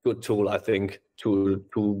another good tool, I think,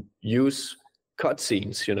 to use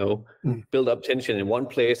cutscenes. Build up tension in one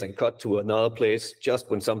place and cut to another place just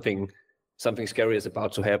when something scary is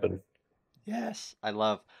about to happen. Yes, I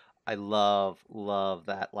love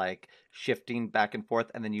that, like shifting back and forth,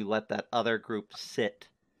 and then you let that other group sit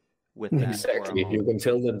with that. Exactly. You can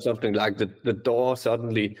tell them something like the door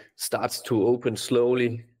suddenly starts to open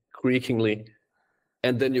slowly, creakingly,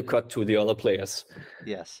 and then you cut to the other players.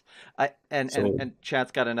 Yes. And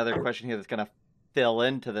Chat's got another question here that's going to fill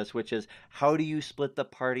into this, which is, how do you split the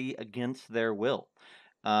party against their will?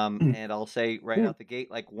 And I'll say right out the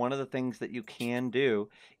gate, like, one of the things that you can do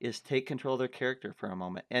is take control of their character for a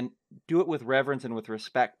moment and do it with reverence and with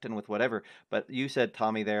respect and with whatever. But you said,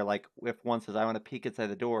 Tommy, there, like, if one says, I want to peek inside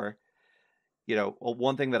the door,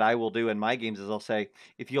 one thing that I will do in my games is I'll say,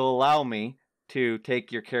 if you'll allow me to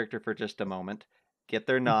take your character for just a moment, get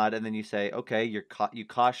their nod, and then you say, okay, you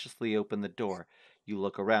cautiously open the door. You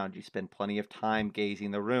look around. You spend plenty of time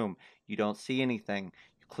gazing the room. You don't see anything.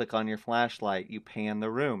 You click on your flashlight. You pan the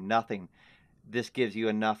room. Nothing. This gives you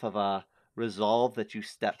enough of a resolve that you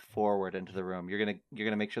step forward into the room. You're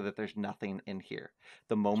gonna make sure that there's nothing in here.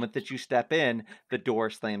 The moment that you step in, the door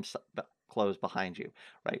slams closed behind you.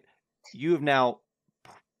 Right? You have now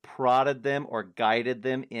prodded them or guided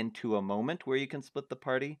them into a moment where you can split the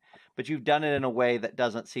party, but you've done it in a way that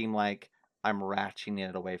doesn't seem like I'm ratcheting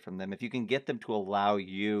it away from them. If you can get them to allow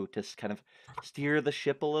you to kind of steer the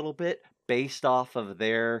ship a little bit based off of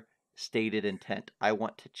their stated intent, I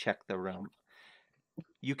want to check the room,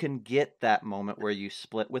 you can get that moment where you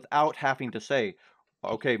split without having to say,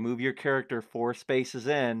 okay, move your character 4 spaces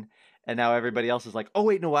in, and now everybody else is like, oh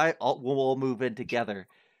wait, no, we'll move in together.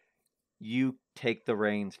 You take the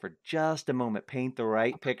reins for just a moment, paint the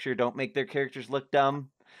right picture. Don't make their characters look dumb.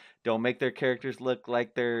 Don't make their characters look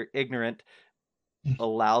like they're ignorant.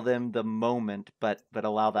 Allow them the moment, but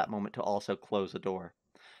allow that moment to also close the door.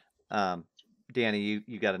 Danny,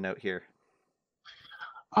 you got a note here.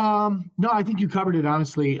 No, I think you covered it,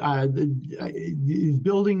 honestly.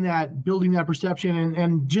 Building that perception,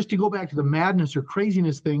 and just to go back to the madness or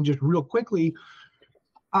craziness thing, just real quickly,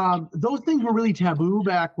 those things were really taboo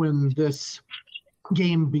back when this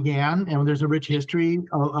game began, and there's a rich history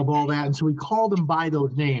of all that, and so we called them by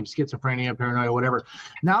those names: schizophrenia, paranoia, whatever.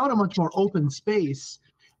 Now in a much more open space,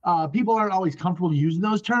 people aren't always comfortable using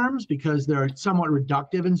those terms because they're somewhat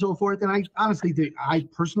reductive and so forth, and I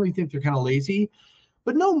personally think they're kind of lazy.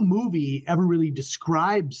 But no movie ever really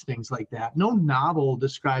describes things like that. No novel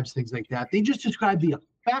describes things like that. They just describe the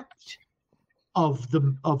effect of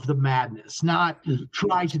the madness, not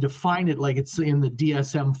try to define it like it's in the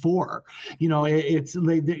DSM-4.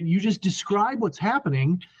 You just describe what's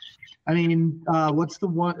happening. I mean, what's the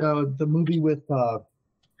one the movie with the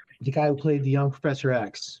guy who played the young Professor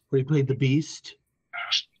X, where he played the Beast?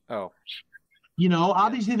 Oh.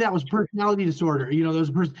 Obviously that was personality disorder. There was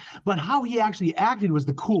a person, but how he actually acted was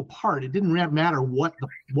the cool part. It didn't matter what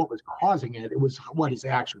was causing it. It was what his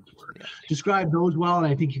actions were. Yeah. Describe those well, and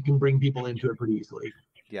I think you can bring people into it pretty easily.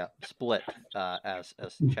 Yeah, split, as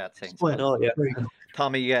Chat saying. Split. Oh yeah.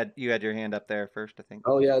 Tommy, you had your hand up there first, I think.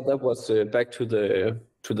 Oh yeah, that was back to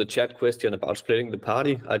the chat question about splitting the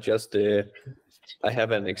party. I have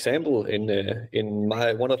an example in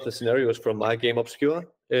one of the scenarios from my game Obscure.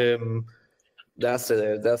 That's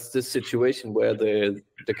this situation where the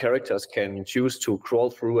characters can choose to crawl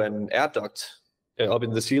through an air duct up in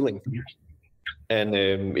the ceiling, and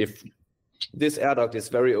if this air duct is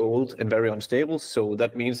very old and very unstable, so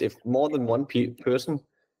that means if more than one person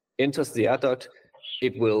enters the air duct,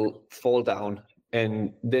 it will fall down,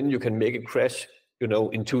 and then you can make it crash,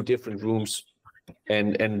 in 2 different rooms,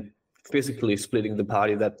 and physically splitting the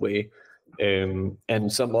party that way.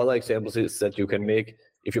 And some other examples is that you can make,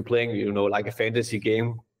 if you're playing, like a fantasy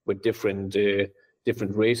game with different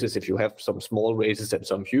races, if you have some small races and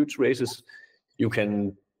some huge races, you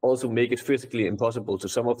can also make it physically impossible to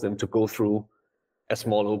some of them to go through a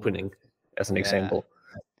small opening, as an example.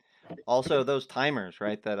 Also, those timers,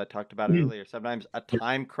 right, that I talked about earlier. Sometimes a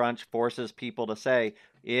time crunch forces people to say,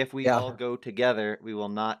 if we all go together, we will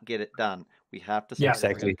not get it done. We have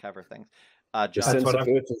to cover things. The sense of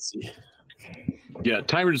urgency. Yeah,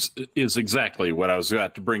 timers is exactly what I was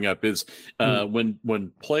about to bring up. Is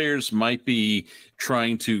when players might be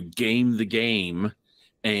trying to game the game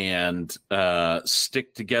and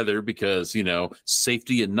stick together because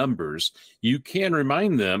safety in numbers, you can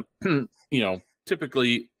remind them.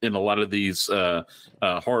 Typically in a lot of these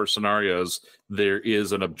horror scenarios, there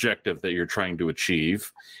is an objective that you're trying to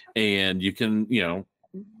achieve, and you can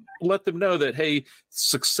let them know that, hey,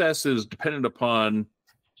 success is dependent upon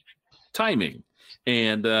timing,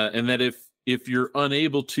 and that if you're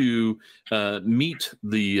unable to meet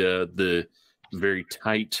the very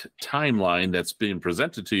tight timeline that's being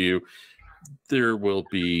presented to you, there will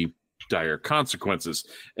be dire consequences.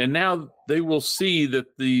 And now they will see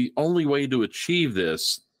that the only way to achieve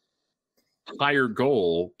this higher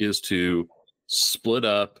goal is to split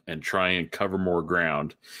up and try and cover more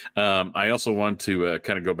ground. I also want to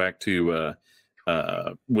kind of go back to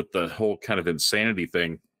with the whole kind of insanity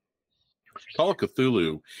thing. Call of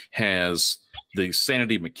Cthulhu has the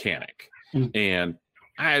sanity mechanic, and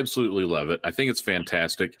I absolutely love it. I think it's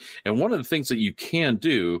fantastic. And one of the things that you can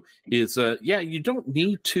do is, you don't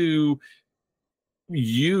need to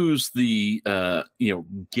use the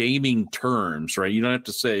gaming terms, right? You don't have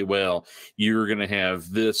to say, well, you're going to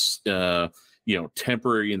have this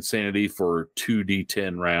temporary insanity for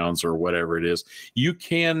 2d10 rounds or whatever it is. You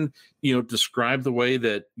can describe the way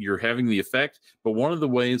that you're having the effect, but one of the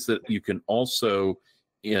ways that you can also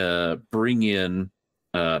bring in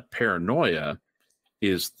paranoia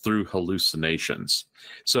is through hallucinations.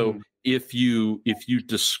 So if you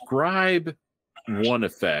describe one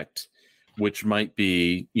effect, which might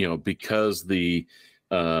be because the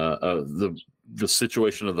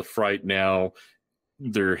situation of the fright, now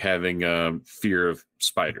they're having fear of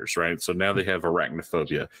spiders, right? So now they have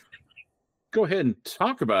arachnophobia. Go ahead and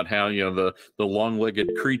talk about how the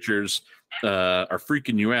long-legged creatures are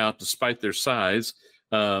freaking you out despite their size.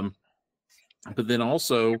 But then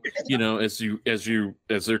also, as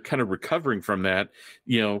they're kind of recovering from that,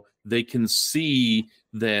 they can see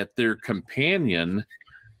that their companion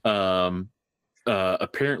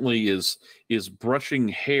apparently is brushing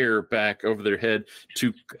hair back over their head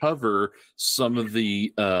to cover some of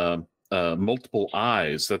the multiple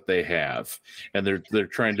eyes that they have, and they're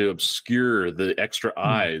trying to obscure the extra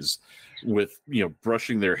eyes with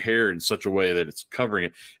brushing their hair in such a way that it's covering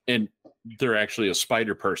it, and they're actually a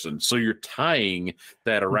spider person. So you're tying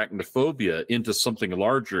that arachnophobia into something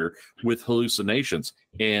larger with hallucinations,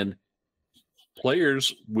 and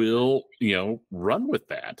players will run with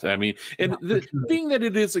that. I mean, and being that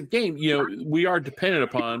it is a game, we are dependent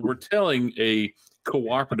upon, we're telling a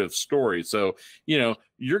cooperative story, so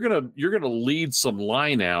you're gonna lead some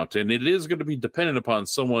line out, and it is going to be dependent upon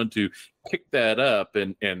someone to pick that up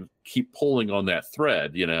and keep pulling on that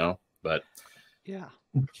thread, but yeah,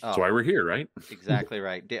 Oh. That's why we're here, right? Exactly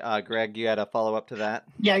right. Greg, you had a follow-up to that?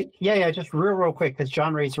 Yeah. Just real quick, because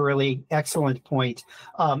John raised a really excellent point.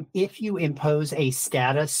 If you impose a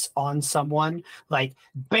status on someone, like,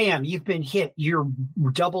 bam, you've been hit, you're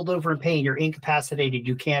doubled over in pain, you're incapacitated,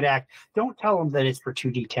 you can't act, don't tell them that it's for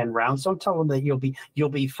 2d10 rounds. Don't tell them that you'll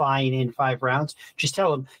be fine in 5 rounds. Just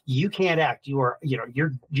tell them you can't act. You are,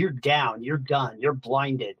 you're down, you're done, you're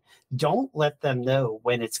blinded. Don't let them know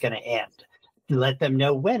when it's going to end. Let them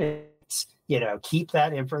know when it's, keep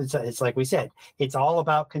that information. It's like we said, it's all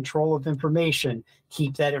about control of information.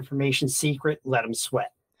 Keep that information secret. Let them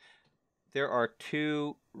sweat. There are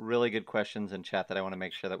 2 really good questions in chat that I want to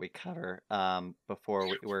make sure that we cover before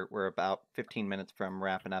we're about 15 minutes from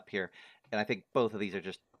wrapping up here, and I think both of these are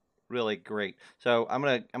just really great. So I'm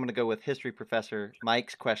gonna go with History Professor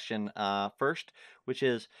Mike's question first, which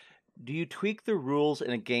is, do you tweak the rules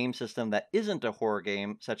in a game system that isn't a horror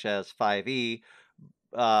game, such as 5e?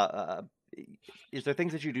 Is there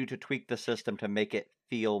things that you do to tweak the system to make it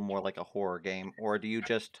feel more like a horror game, or do you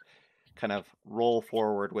just kind of roll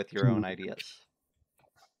forward with your own ideas?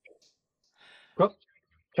 Well,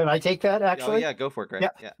 can I take that, actually? Oh, yeah, go for it, Greg.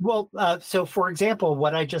 Yeah. Well, so for example,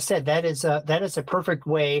 what I just said, that is a perfect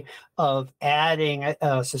way of adding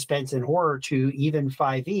suspense and horror to even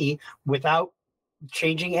 5e without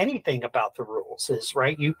changing anything about the rules. Is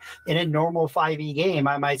right. You, in a normal 5e game,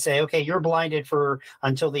 I might say, okay, you're blinded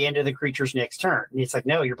until the end of the creature's next turn. And it's like,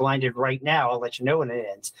 no, you're blinded right now. I'll let you know when it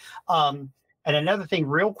ends. And another thing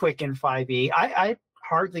real quick in 5e, I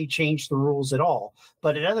hardly change the rules at all.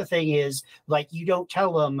 But another thing is, like, you don't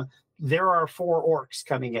tell them there are 4 orcs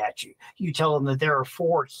coming at you. You tell them that there are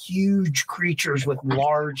 4 huge creatures with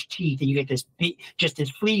large teeth, and you get this this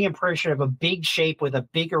fleeting impression of a big shape with a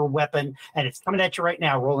bigger weapon, and it's coming at you right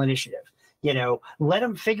now. Roll initiative. Let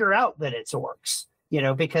them figure out that it's orcs.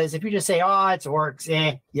 because if you just say, oh, it's orcs,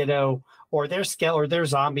 or they're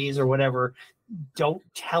zombies or whatever, don't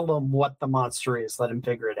tell them what the monster is. Let them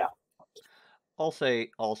figure it out. I'll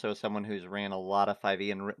say also someone who's ran a lot of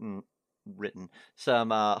 5e and written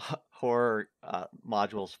some horror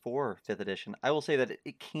modules for 5th edition. I will say that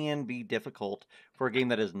it can be difficult for a game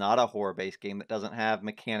that is not a horror-based game, that doesn't have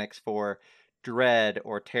mechanics for dread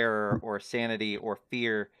or terror or sanity or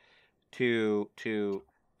fear to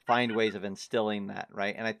find ways of instilling that,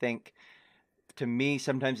 right? And I think, to me,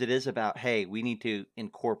 sometimes it is about, hey, we need to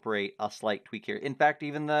incorporate a slight tweak here. In fact,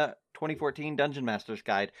 even the 2014 Dungeon Master's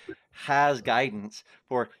Guide has guidance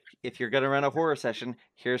for, if you're going to run a horror session,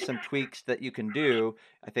 here's some tweaks that you can do.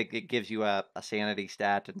 I think it gives you a sanity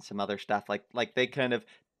stat and some other stuff. Like they kind of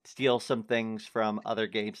steal some things from other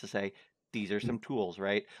games to say, these are some tools,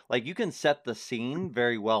 right? Like, you can set the scene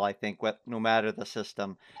very well, I think, no matter the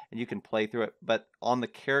system, and you can play through it. But on the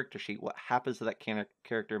character sheet, what happens to that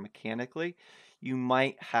character mechanically, you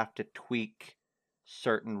might have to tweak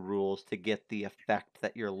certain rules to get the effect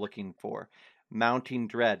that you're looking for. Mounting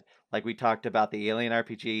dread, like we talked about the Alien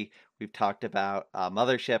RPG, we've talked about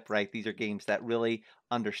Mothership, right? These are games that really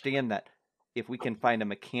understand that if we can find a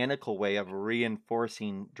mechanical way of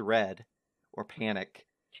reinforcing dread or panic,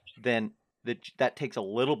 then that takes a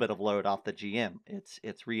little bit of load off the GM.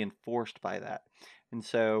 It's reinforced by that. And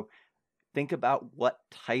so think about what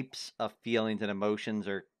types of feelings and emotions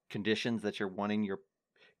or conditions that you're wanting your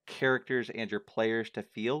characters and your players to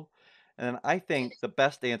feel. And I think the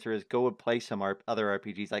best answer is go and play some other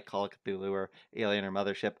RPGs like Call of Cthulhu or Alien or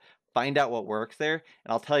Mothership. Find out what works there.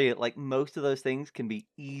 And I'll tell you, like, most of those things can be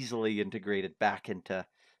easily integrated back into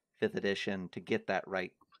 5th edition to get that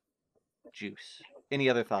right juice. Any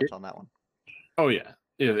other thoughts on that one? Oh yeah,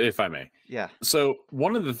 if I may. Yeah. So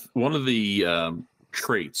one of the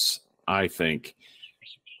traits, I think,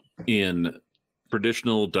 in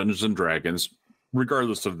traditional Dungeons and Dragons,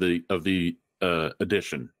 regardless of the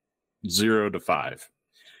edition, 0 to 5,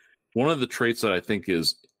 one of the traits that I think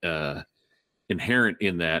is inherent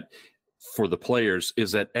in that for the players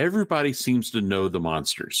is that everybody seems to know the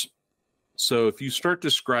monsters. So if you start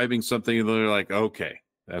describing something, they're like, okay,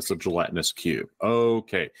 that's a gelatinous cube.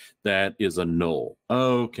 Okay, that is a gnoll.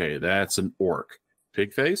 Okay, that's an orc.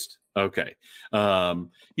 Pig-faced? Okay.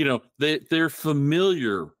 They're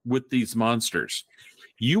familiar with these monsters.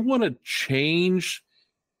 You want to change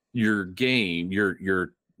your game,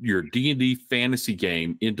 your D&D fantasy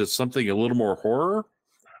game, into something a little more horror,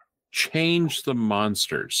 change the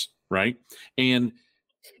monsters, right? And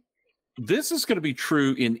this is going to be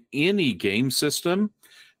true in any game system.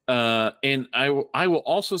 And I will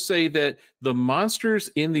also say that the monsters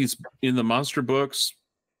in the monster books,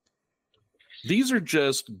 these are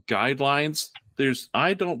just guidelines.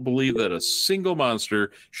 I don't believe that a single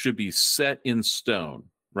monster should be set in stone,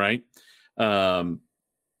 right? Goodman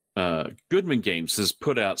Games has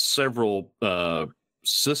put out several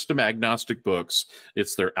system agnostic books.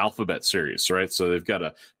 It's their alphabet series, right? So they've got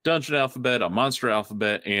a dungeon alphabet, a monster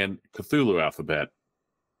alphabet, and Cthulhu alphabet.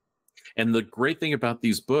 And the great thing about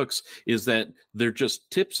these books is that they're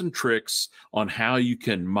just tips and tricks on how you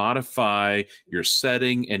can modify your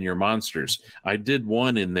setting and your monsters. I did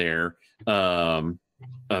one in there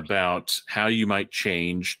about how you might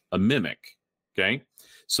change a mimic. Okay.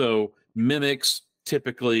 So mimics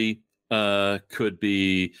typically could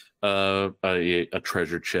be a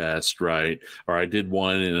treasure chest, right? Or I did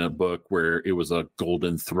one in a book where it was a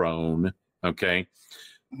golden throne. Okay.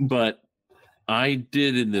 But I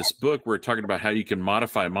did in this book, we're talking about how you can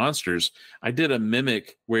modify monsters. I did a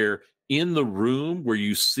mimic where in the room where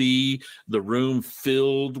you see the room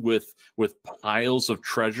filled with piles of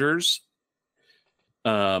treasures,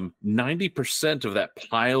 90% of that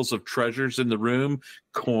piles of treasures in the room,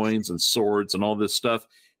 coins and swords and all this stuff,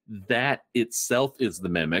 that itself is the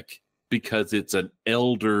mimic because it's an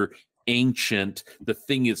elder ancient. The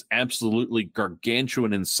thing is absolutely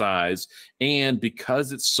gargantuan in size, and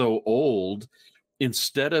because it's so old,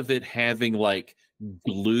 instead of it having like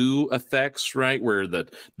glue effects, right, where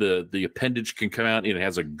the appendage can come out and it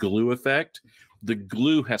has a glue effect, the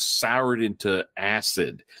glue has soured into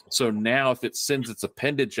acid. So now if it sends its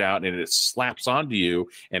appendage out and it slaps onto you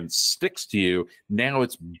and sticks to you, now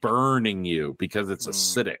it's burning you because it's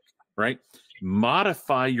acidic, right?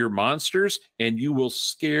 Modify your monsters and you will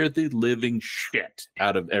scare the living shit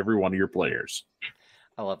out of every one of your players.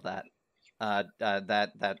 I love that.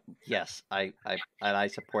 Yes, I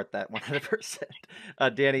support that 100%.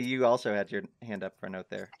 Danny, you also had your hand up for a note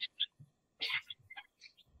there.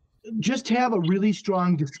 Just have a really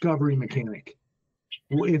strong discovery mechanic.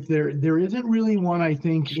 if there isn't really one, I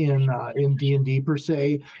think in D&D per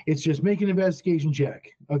se, it's just make an investigation check.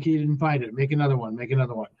 Okay, you didn't find it, make another one,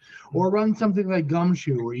 or run something like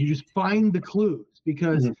Gumshoe where you just find the clues,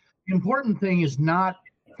 because the important thing is not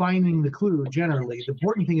finding the clue generally. The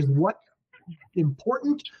important thing is what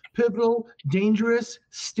important, pivotal, dangerous,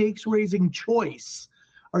 stakes-raising choice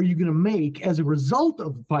are you going to make as a result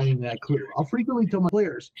of finding that clue. I'll frequently tell my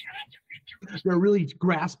players, they're really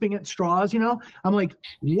grasping at straws, I'm like,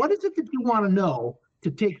 what is it that you want to know to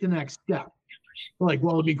take the next step? They're like,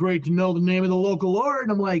 well, it'd be great to know the name of the local lord.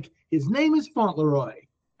 And I'm like, his name is Fauntleroy.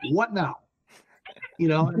 What now? And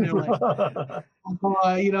they're like,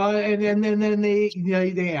 and then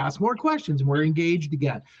they ask more questions and we're engaged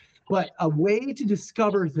again. But a way to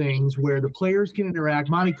discover things where the players can interact.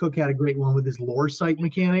 Monty Cook had a great one with his lore site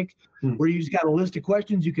mechanic, where you just got a list of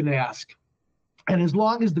questions you can ask. And as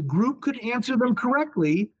long as the group could answer them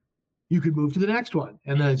correctly, you could move to the next one.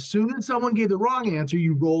 And then as soon as someone gave the wrong answer,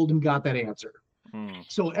 you rolled and got that answer.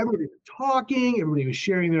 So everybody was talking, everybody was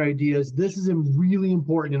sharing their ideas. This is really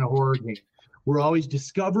important in a horror game. We're always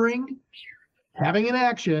discovering, having an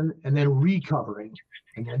action, and then recovering.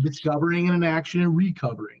 And then discovering an action and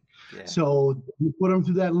recovering. Yeah. So you put them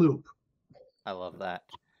through that loop. I love that.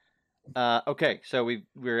 Okay, so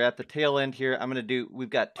we're at the tail end here. We've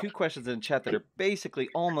got two questions in the chat that are basically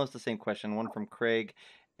almost the same question, one from Craig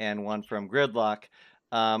and one from Gridlock,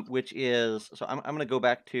 which is, so I'm going to go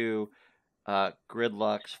back to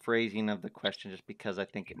Gridlock's phrasing of the question just because I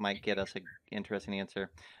think it might get us an interesting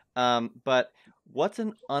answer. But what's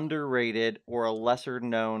an underrated or a lesser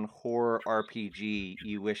known horror RPG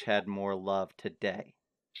you wish had more love today?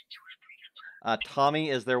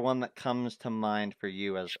 Tommy, is there one that comes to mind for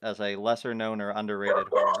you as a lesser known or underrated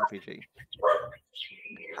horror RPG?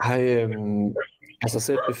 As I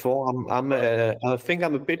said before, I think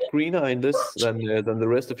I'm a bit greener in this than the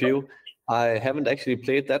rest of you. I haven't actually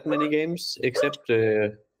played that many games, except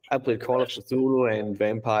I played Call of Cthulhu and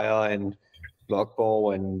Vampire and Blood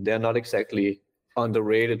Bowl, and they're not exactly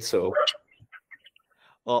underrated. So,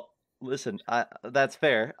 well, listen, that's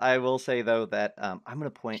fair. I will say though that I'm going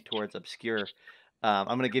to point towards obscure. I'm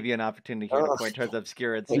going to give you an opportunity here to point towards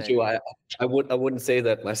obscure and thank say. you. I wouldn't say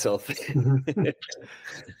that myself.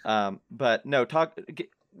 But no,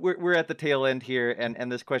 we're at the tail end here, and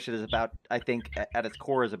this question is about, I think, at its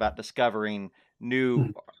core, is about discovering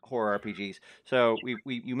new horror RPGs. So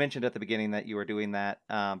you mentioned at the beginning that you were doing that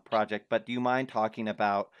project, but do you mind talking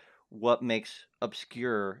about what makes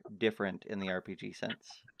obscure different in the RPG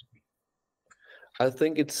sense? I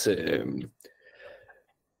think it's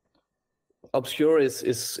obscure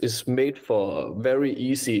is made for very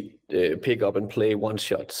easy pick up and play one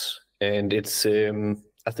shots, and it's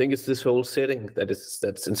I think it's this whole setting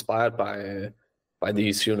that's inspired by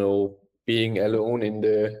these, being alone in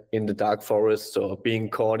the dark forest or being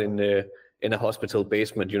caught in a hospital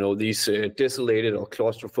basement, these desolated or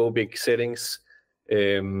claustrophobic settings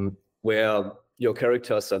where your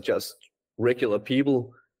characters are just regular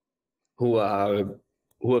people who are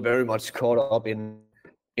very much caught up in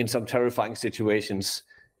some terrifying situations.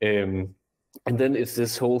 And then it's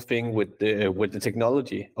this whole thing with the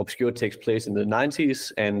technology. Obscure takes place in the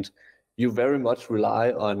 90s, and you very much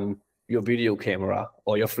rely on your video camera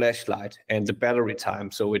or your flashlight and the battery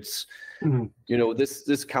time. So it's,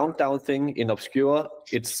 this countdown thing in Obscure,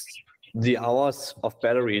 it's the hours of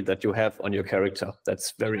battery that you have on your character.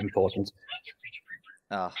 That's very important.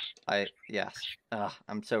 I'm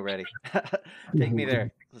so ready. Take me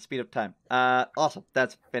there. Let's speed up time. Awesome.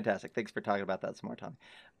 That's fantastic. Thanks for talking about that some more, Tommy.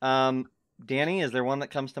 Danny, is there one that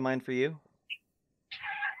comes to mind for you?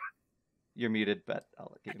 You're muted, but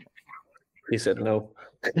I'll give you. He said no.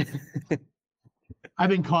 I've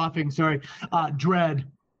been coughing. Sorry. Dread.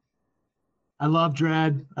 I love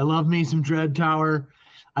Dread. I love me some Dread Tower.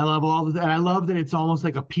 I love all of that. I love that it's almost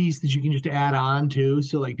like a piece that you can just add on to.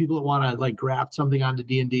 So like people that want to like graft something onto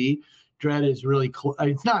D&D, Dread is really close.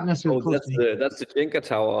 It's not necessarily close. That's the Jenga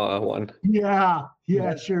Tower one. Yeah,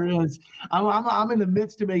 it sure is. I'm in the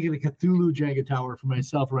midst of making a Cthulhu Jenga Tower for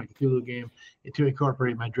myself for my Cthulhu game to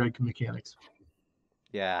incorporate my Dread mechanics.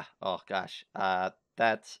 Yeah. Oh gosh.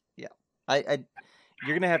 That's yeah.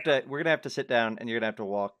 We're gonna have to sit down and you're gonna have to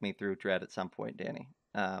walk me through Dread at some point, Danny.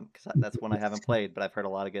 Because that's one I haven't played, but I've heard a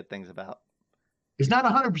lot of good things about. It's not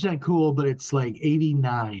 100% cool, but it's like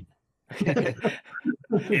 89.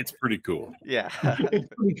 It's pretty cool. Yeah.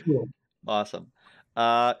 It's pretty cool. Awesome.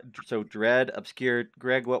 So Dread, Obscure.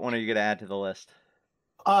 Greg, what one are you going to add to the list?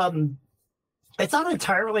 It's not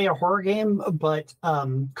entirely a horror game, but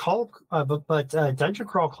Dungeon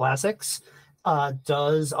Crawl Classics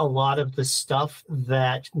does a lot of the stuff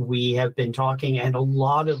that we have been talking, and a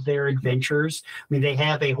lot of their adventures. I mean, they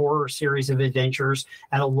have a horror series of adventures,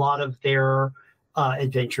 and a lot of their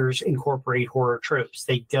adventures incorporate horror tropes.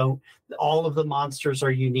 They don't. All of the monsters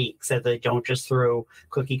are unique, so they don't just throw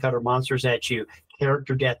cookie cutter monsters at you.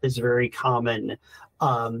 Character death is very common.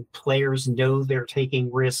 Players know they're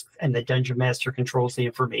taking risks, and the dungeon master controls the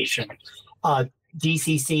information.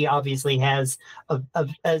 DCC obviously has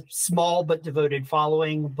a small but devoted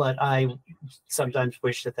following, but I sometimes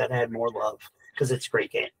wish that had more love because it's a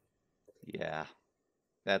great game. Yeah,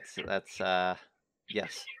 that's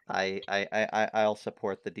yes. I'll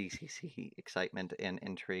support the DCC excitement and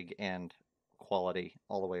intrigue and quality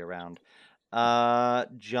all the way around.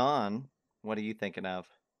 John, what are you thinking of?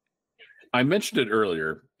 I mentioned it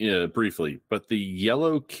earlier briefly, but the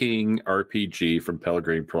Yellow King RPG from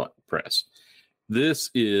Pelgrane Press. This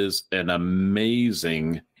is an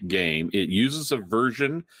amazing game. It uses a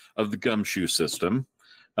version of the Gumshoe system.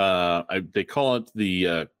 They call it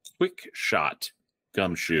the Quick Shot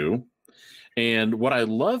Gumshoe. And what I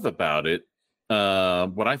love about it,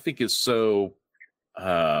 what I think is so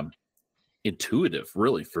intuitive,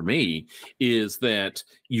 really, for me, is that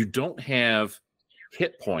you don't have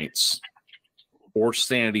hit points or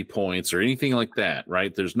sanity points or anything like that,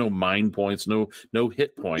 right? There's no mind points, no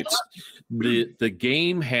hit points. The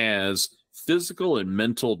game has physical and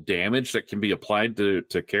mental damage that can be applied to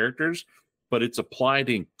characters, but it's applied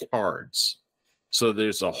in cards. So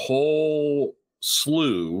there's a whole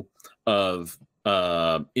slew of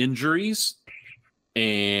injuries,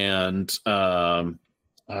 and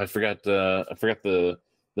I forgot the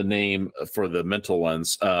name for the mental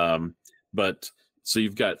ones, but. So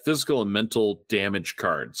you've got physical and mental damage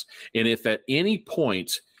cards. And if at any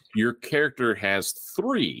point your character has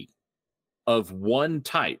 3 of one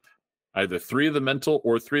type, either 3 of the mental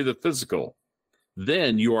or 3 of the physical,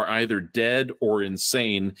 then you are either dead or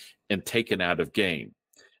insane and taken out of game.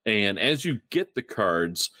 And as you get the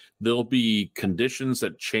cards, there'll be conditions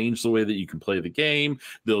that change the way that you can play the game.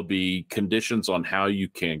 There'll be conditions on how you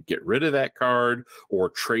can get rid of that card or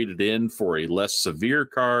trade it in for a less severe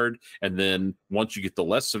card. And then once you get the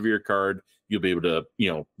less severe card, you'll be able to,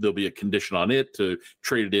 there'll be a condition on it to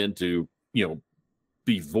trade it in to,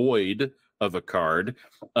 be void of a card.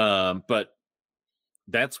 But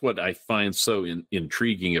that's what I find so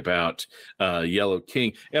intriguing about Yellow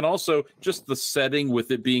King. And also just the setting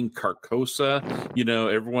with it being Carcosa.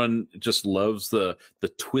 Everyone just loves the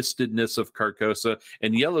twistedness of Carcosa.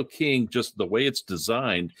 And Yellow King, just the way it's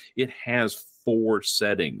designed, it has 4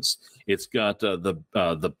 settings. It's got the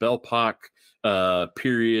Belle Epoque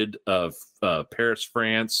period of Paris,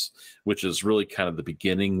 France, which is really kind of the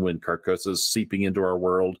beginning when Carcosa is seeping into our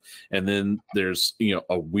world. And then there's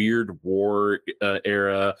a weird war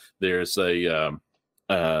era. There's a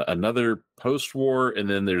another post-war, and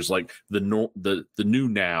then there's like the new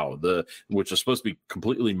now, which is supposed to be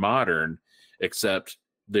completely modern, except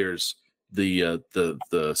there's the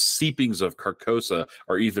seepings of Carcosa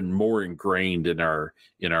are even more ingrained in our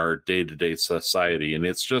day-to-day society, and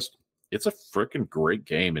it's a freaking great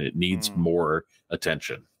game, and it needs more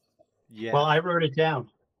attention. Yeah. Well, I wrote it down.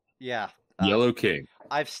 Yeah. Yellow King.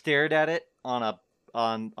 I've stared at it on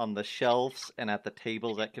the shelves and at the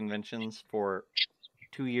tables at conventions for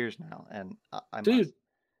 2 years now, and Dude,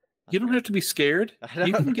 you don't have to be scared.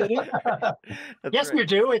 You can get it. Yes, right. You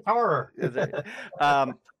do. It's horror.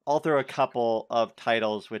 I'll throw a couple of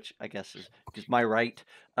titles, which I guess is just my right.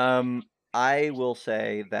 I will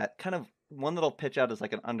say that kind of one that I'll pitch out as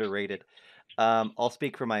like an underrated. I'll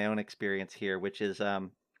speak from my own experience here, which is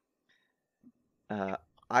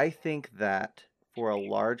I think that for a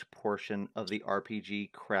large portion of the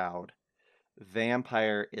RPG crowd,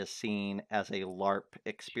 Vampire is seen as a LARP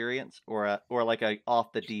experience or like a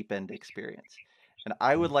off the deep end experience. And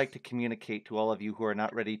I would like to communicate to all of you who are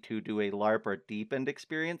not ready to do a LARP or deep end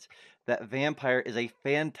experience that Vampire is a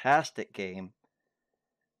fantastic game.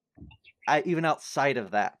 Even outside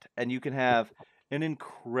of that, and you can have an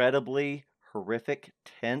incredibly horrific,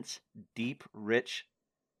 tense, deep, rich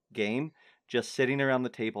game just sitting around the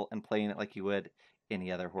table and playing it like you would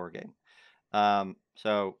any other horror game.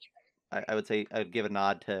 So I would say I'd give a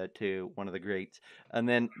nod to one of the greats. And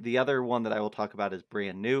then the other one that I will talk about is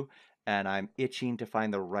brand new, and I'm itching to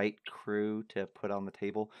find the right crew to put on the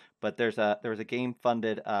table. But there was a game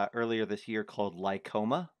funded earlier this year called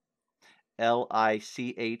Lycoma.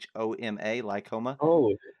 Lychoma, Lycoma.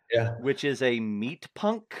 Oh, yeah. Which is a meat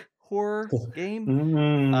punk horror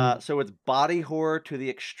game. So it's body horror to the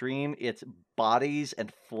extreme. It's bodies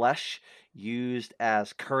and flesh used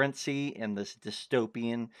as currency in this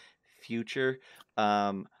dystopian future.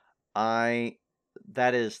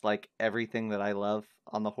 That is like everything that I love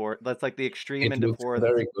on the horror. That's like the extreme It end of looks horror.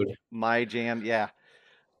 very That's good. my jam. Yeah.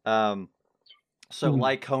 So Mhm.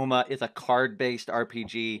 Lycoma is a card-based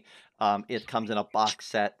RPG. It comes in a box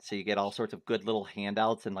set, so you get all sorts of good little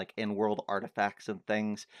handouts and like in-world artifacts and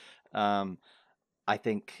things. Um, I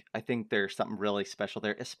think there's something really special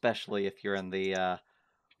there, especially if you're in the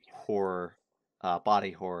horror,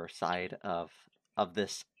 body horror side of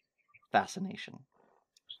this fascination.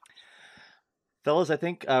 Fellas, I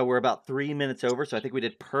think we're about 3 minutes over, so I think we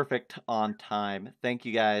did perfect on time. Thank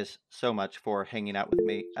you guys so much for hanging out with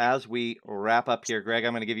me. As we wrap up here, Greg,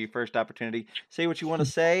 I'm going to give you first opportunity. Say what you want to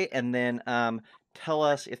say, and then tell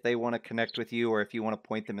us if they want to connect with you or if you want to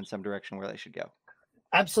point them in some direction where they should go.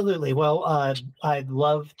 Absolutely. Well, I'd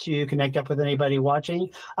love to connect up with anybody watching.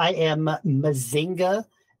 I am Mazinga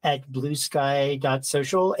at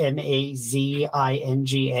bluesky.social, Mazinga.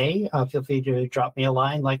 Feel free to drop me a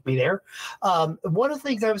line, like me there. One of the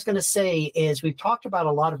things I was going to say is we've talked about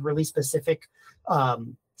a lot of really specific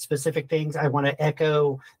things. I want to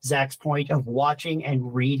echo Zach's point of watching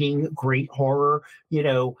and reading great horror. You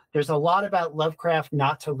know, there's a lot about Lovecraft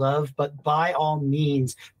not to love, but by all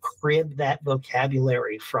means, crib that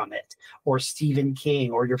vocabulary from it, or Stephen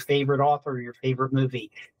King, or your favorite author, or your favorite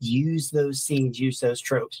movie. Use those scenes, use those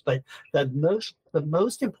tropes. But the most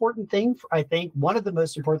important thing, I think, one of the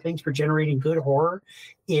most important things for generating good horror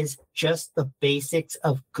is just the basics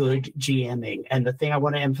of good GMing. And the thing I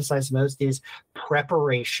want to emphasize most is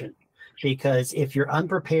preparation. Because if you're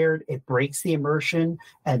unprepared, it breaks the immersion,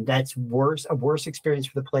 and that's a worse experience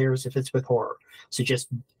for the players if it's with horror. So just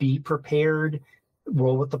be prepared,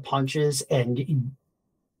 roll with the punches, and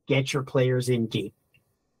get your players in deep.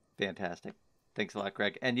 Fantastic. Thanks a lot,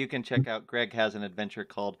 Greg. And you can check out, Greg has an adventure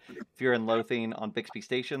called Fear and Loathing on Bixby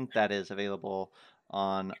Station that is available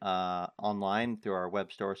on online through our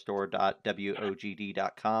web store,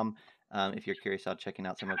 store.wogd.com. If you're curious about checking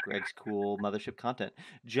out some of Greg's cool Mothership content.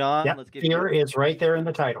 John, Yep, let's give Fear you... is right there in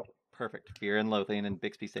the title. Perfect. Fear and Loathing in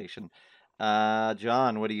Bixby Station.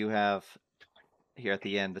 John, what do you have here at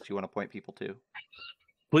the end that you want to point people to?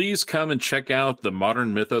 Please come and check out the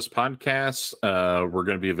Modern Mythos podcast. We're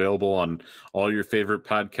going to be available on all your favorite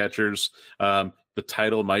podcatchers. The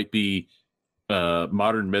title might be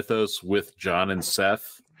Modern Mythos with John and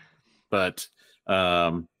Seth, but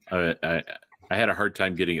I had a hard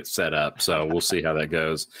time getting it set up, so we'll see how that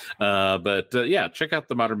goes. But yeah, check out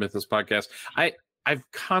the Modern Mythos podcast. I've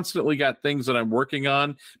constantly got things that I'm working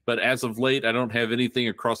on, but as of late, I don't have anything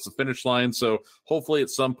across the finish line. So hopefully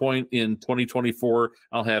at some point in 2024,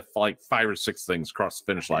 I'll have like 5 or 6 things across the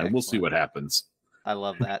finish line. Excellent. We'll see what happens. I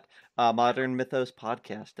love that. Modern Mythos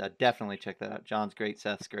podcast. Definitely check that out. John's great.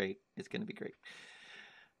 Seth's great. It's going to be great.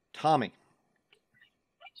 Tommy.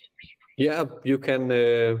 Yeah, you can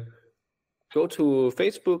go to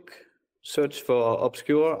Facebook, search for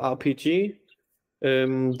Obscure RPG.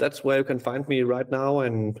 That's where you can find me right now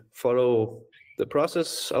and follow the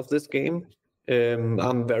process of this game.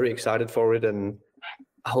 I'm very excited for it, and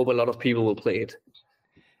I hope a lot of people will play it.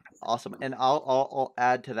 Awesome. And I'll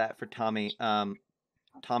add to that for Tommy.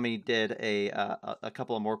 Tommy did a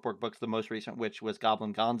couple of Morkborg books, the most recent which was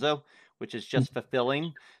Goblin Gonzo, which is just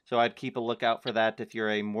fulfilling. So I'd keep a lookout for that if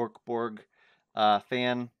you're a Morkborg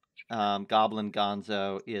fan. Goblin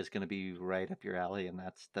Gonzo is going to be right up your alley, and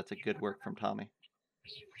that's a good work from Tommy.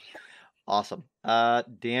 Awesome.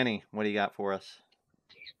 Danny, what do you got for us?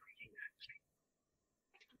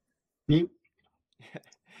 Mute.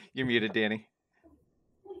 You're muted, Danny.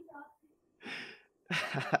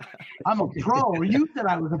 I'm a pro. You said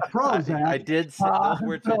I was a pro, Zach. I did say those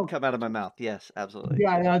words did come out of my mouth. Yes, absolutely.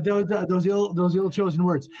 Yeah, those ill-chosen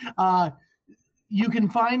words. You can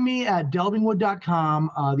find me at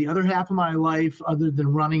delvingwood.com. The other half of my life, other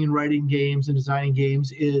than running and writing games and designing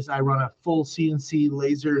games, is I run a full CNC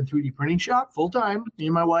laser and 3D printing shop full-time, me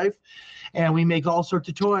and my wife, and we make all sorts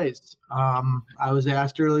of toys. I was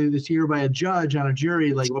asked earlier this year by a judge on a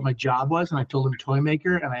jury like what my job was, and I told him toy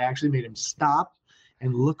maker, and I actually made him stop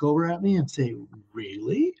and look over at me and say,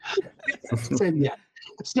 really? I said, yeah.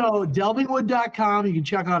 So delvingwood.com, you can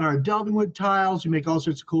check out our Delvingwood tiles. We make all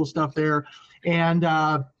sorts of cool stuff there. And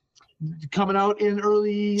coming out in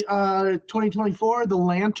early 2024, The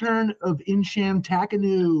Lantern of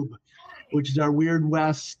Inshantakanoob, which is our Weird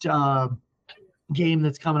West game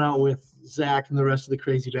that's coming out with Zach and the rest of the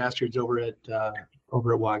crazy bastards over at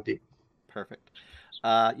WOGD. Perfect.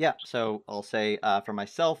 Yeah, so I'll say for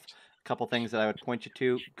myself, couple things that I would point you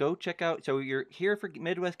to. Go check out. So you're here for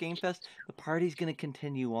Midwest Game Fest. The party's going to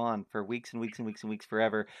continue on for weeks and weeks and weeks and weeks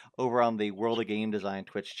forever over on the World of Game Design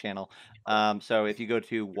Twitch channel. So if you go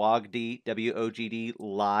to WOGD, WOGD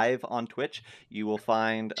live on Twitch, you will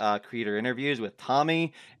find creator interviews with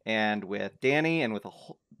Tommy and with Danny and with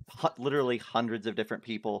literally hundreds of different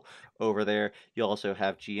people over there. You'll also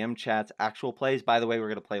have GM chats, actual plays. By the way, we're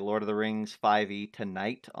going to play Lord of the Rings 5e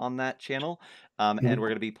tonight on that channel. And we're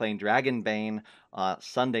going to be playing Dragonbane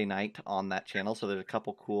Sunday night on that channel. So there's a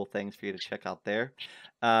couple cool things for you to check out there.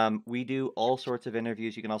 We do all sorts of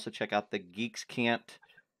interviews. You can also check out the Geeks Can't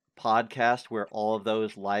podcast, where all of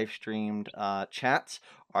those live streamed chats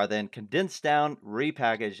are then condensed down,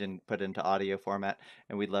 repackaged, and put into audio format.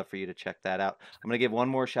 And we'd love for you to check that out. I'm going to give one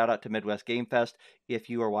more shout out to Midwest Game Fest. If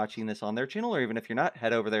you are watching this on their channel, or even if you're not,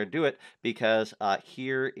 head over there and do it, because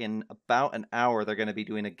here in about an hour, they're going to be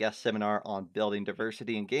doing a guest seminar on building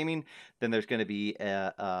diversity in gaming. Then there's going to be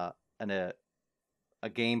a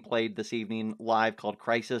game played this evening live called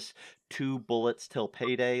Crisis 2 Bullets Till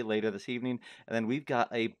Payday later this evening. And then we've got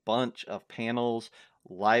a bunch of panels,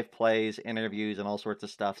 live plays, interviews, and all sorts of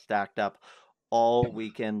stuff stacked up all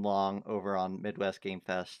weekend long over on Midwest Game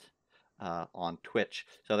Fest on Twitch.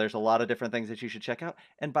 So there's a lot of different things that you should check out.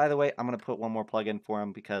 And by the way, I'm going to put one more plug in for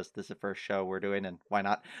them because this is the first show we're doing, and why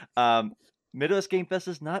not? Midwest Game Fest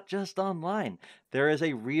is not just online. There is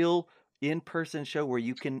a real in-person show where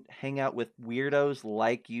you can hang out with weirdos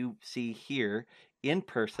like you see here in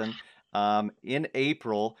person in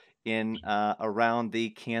April in around the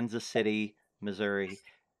Kansas City, Missouri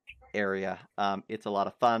area. It's a lot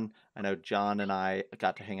of fun. I know John and I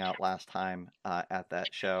got to hang out last time at that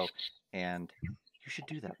show, and you should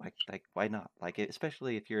do that. Like why not? Like,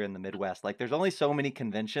 especially if you're in the Midwest. Like, there's only so many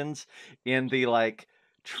conventions in the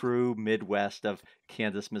true Midwest of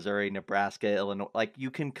Kansas, Missouri, Nebraska, Illinois. Like,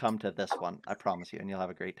 you can come to this one, I promise you, and you'll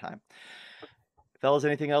have a great time. Fellas,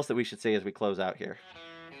 anything else that we should say as we close out here?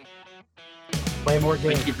 Play more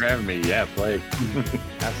games. Thank you for having me. Yeah, play.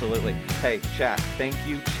 Absolutely. Hey, chat. Thank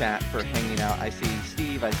you, chat, for hanging out. I see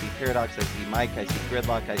Steve, I see Paradox, I see Mike, I see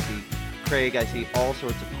Gridlock, I see Craig, I see all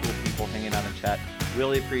sorts of cool people hanging out in chat.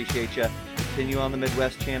 Really appreciate you. Continue on the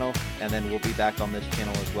Midwest channel, and then we'll be back on this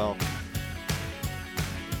channel as well.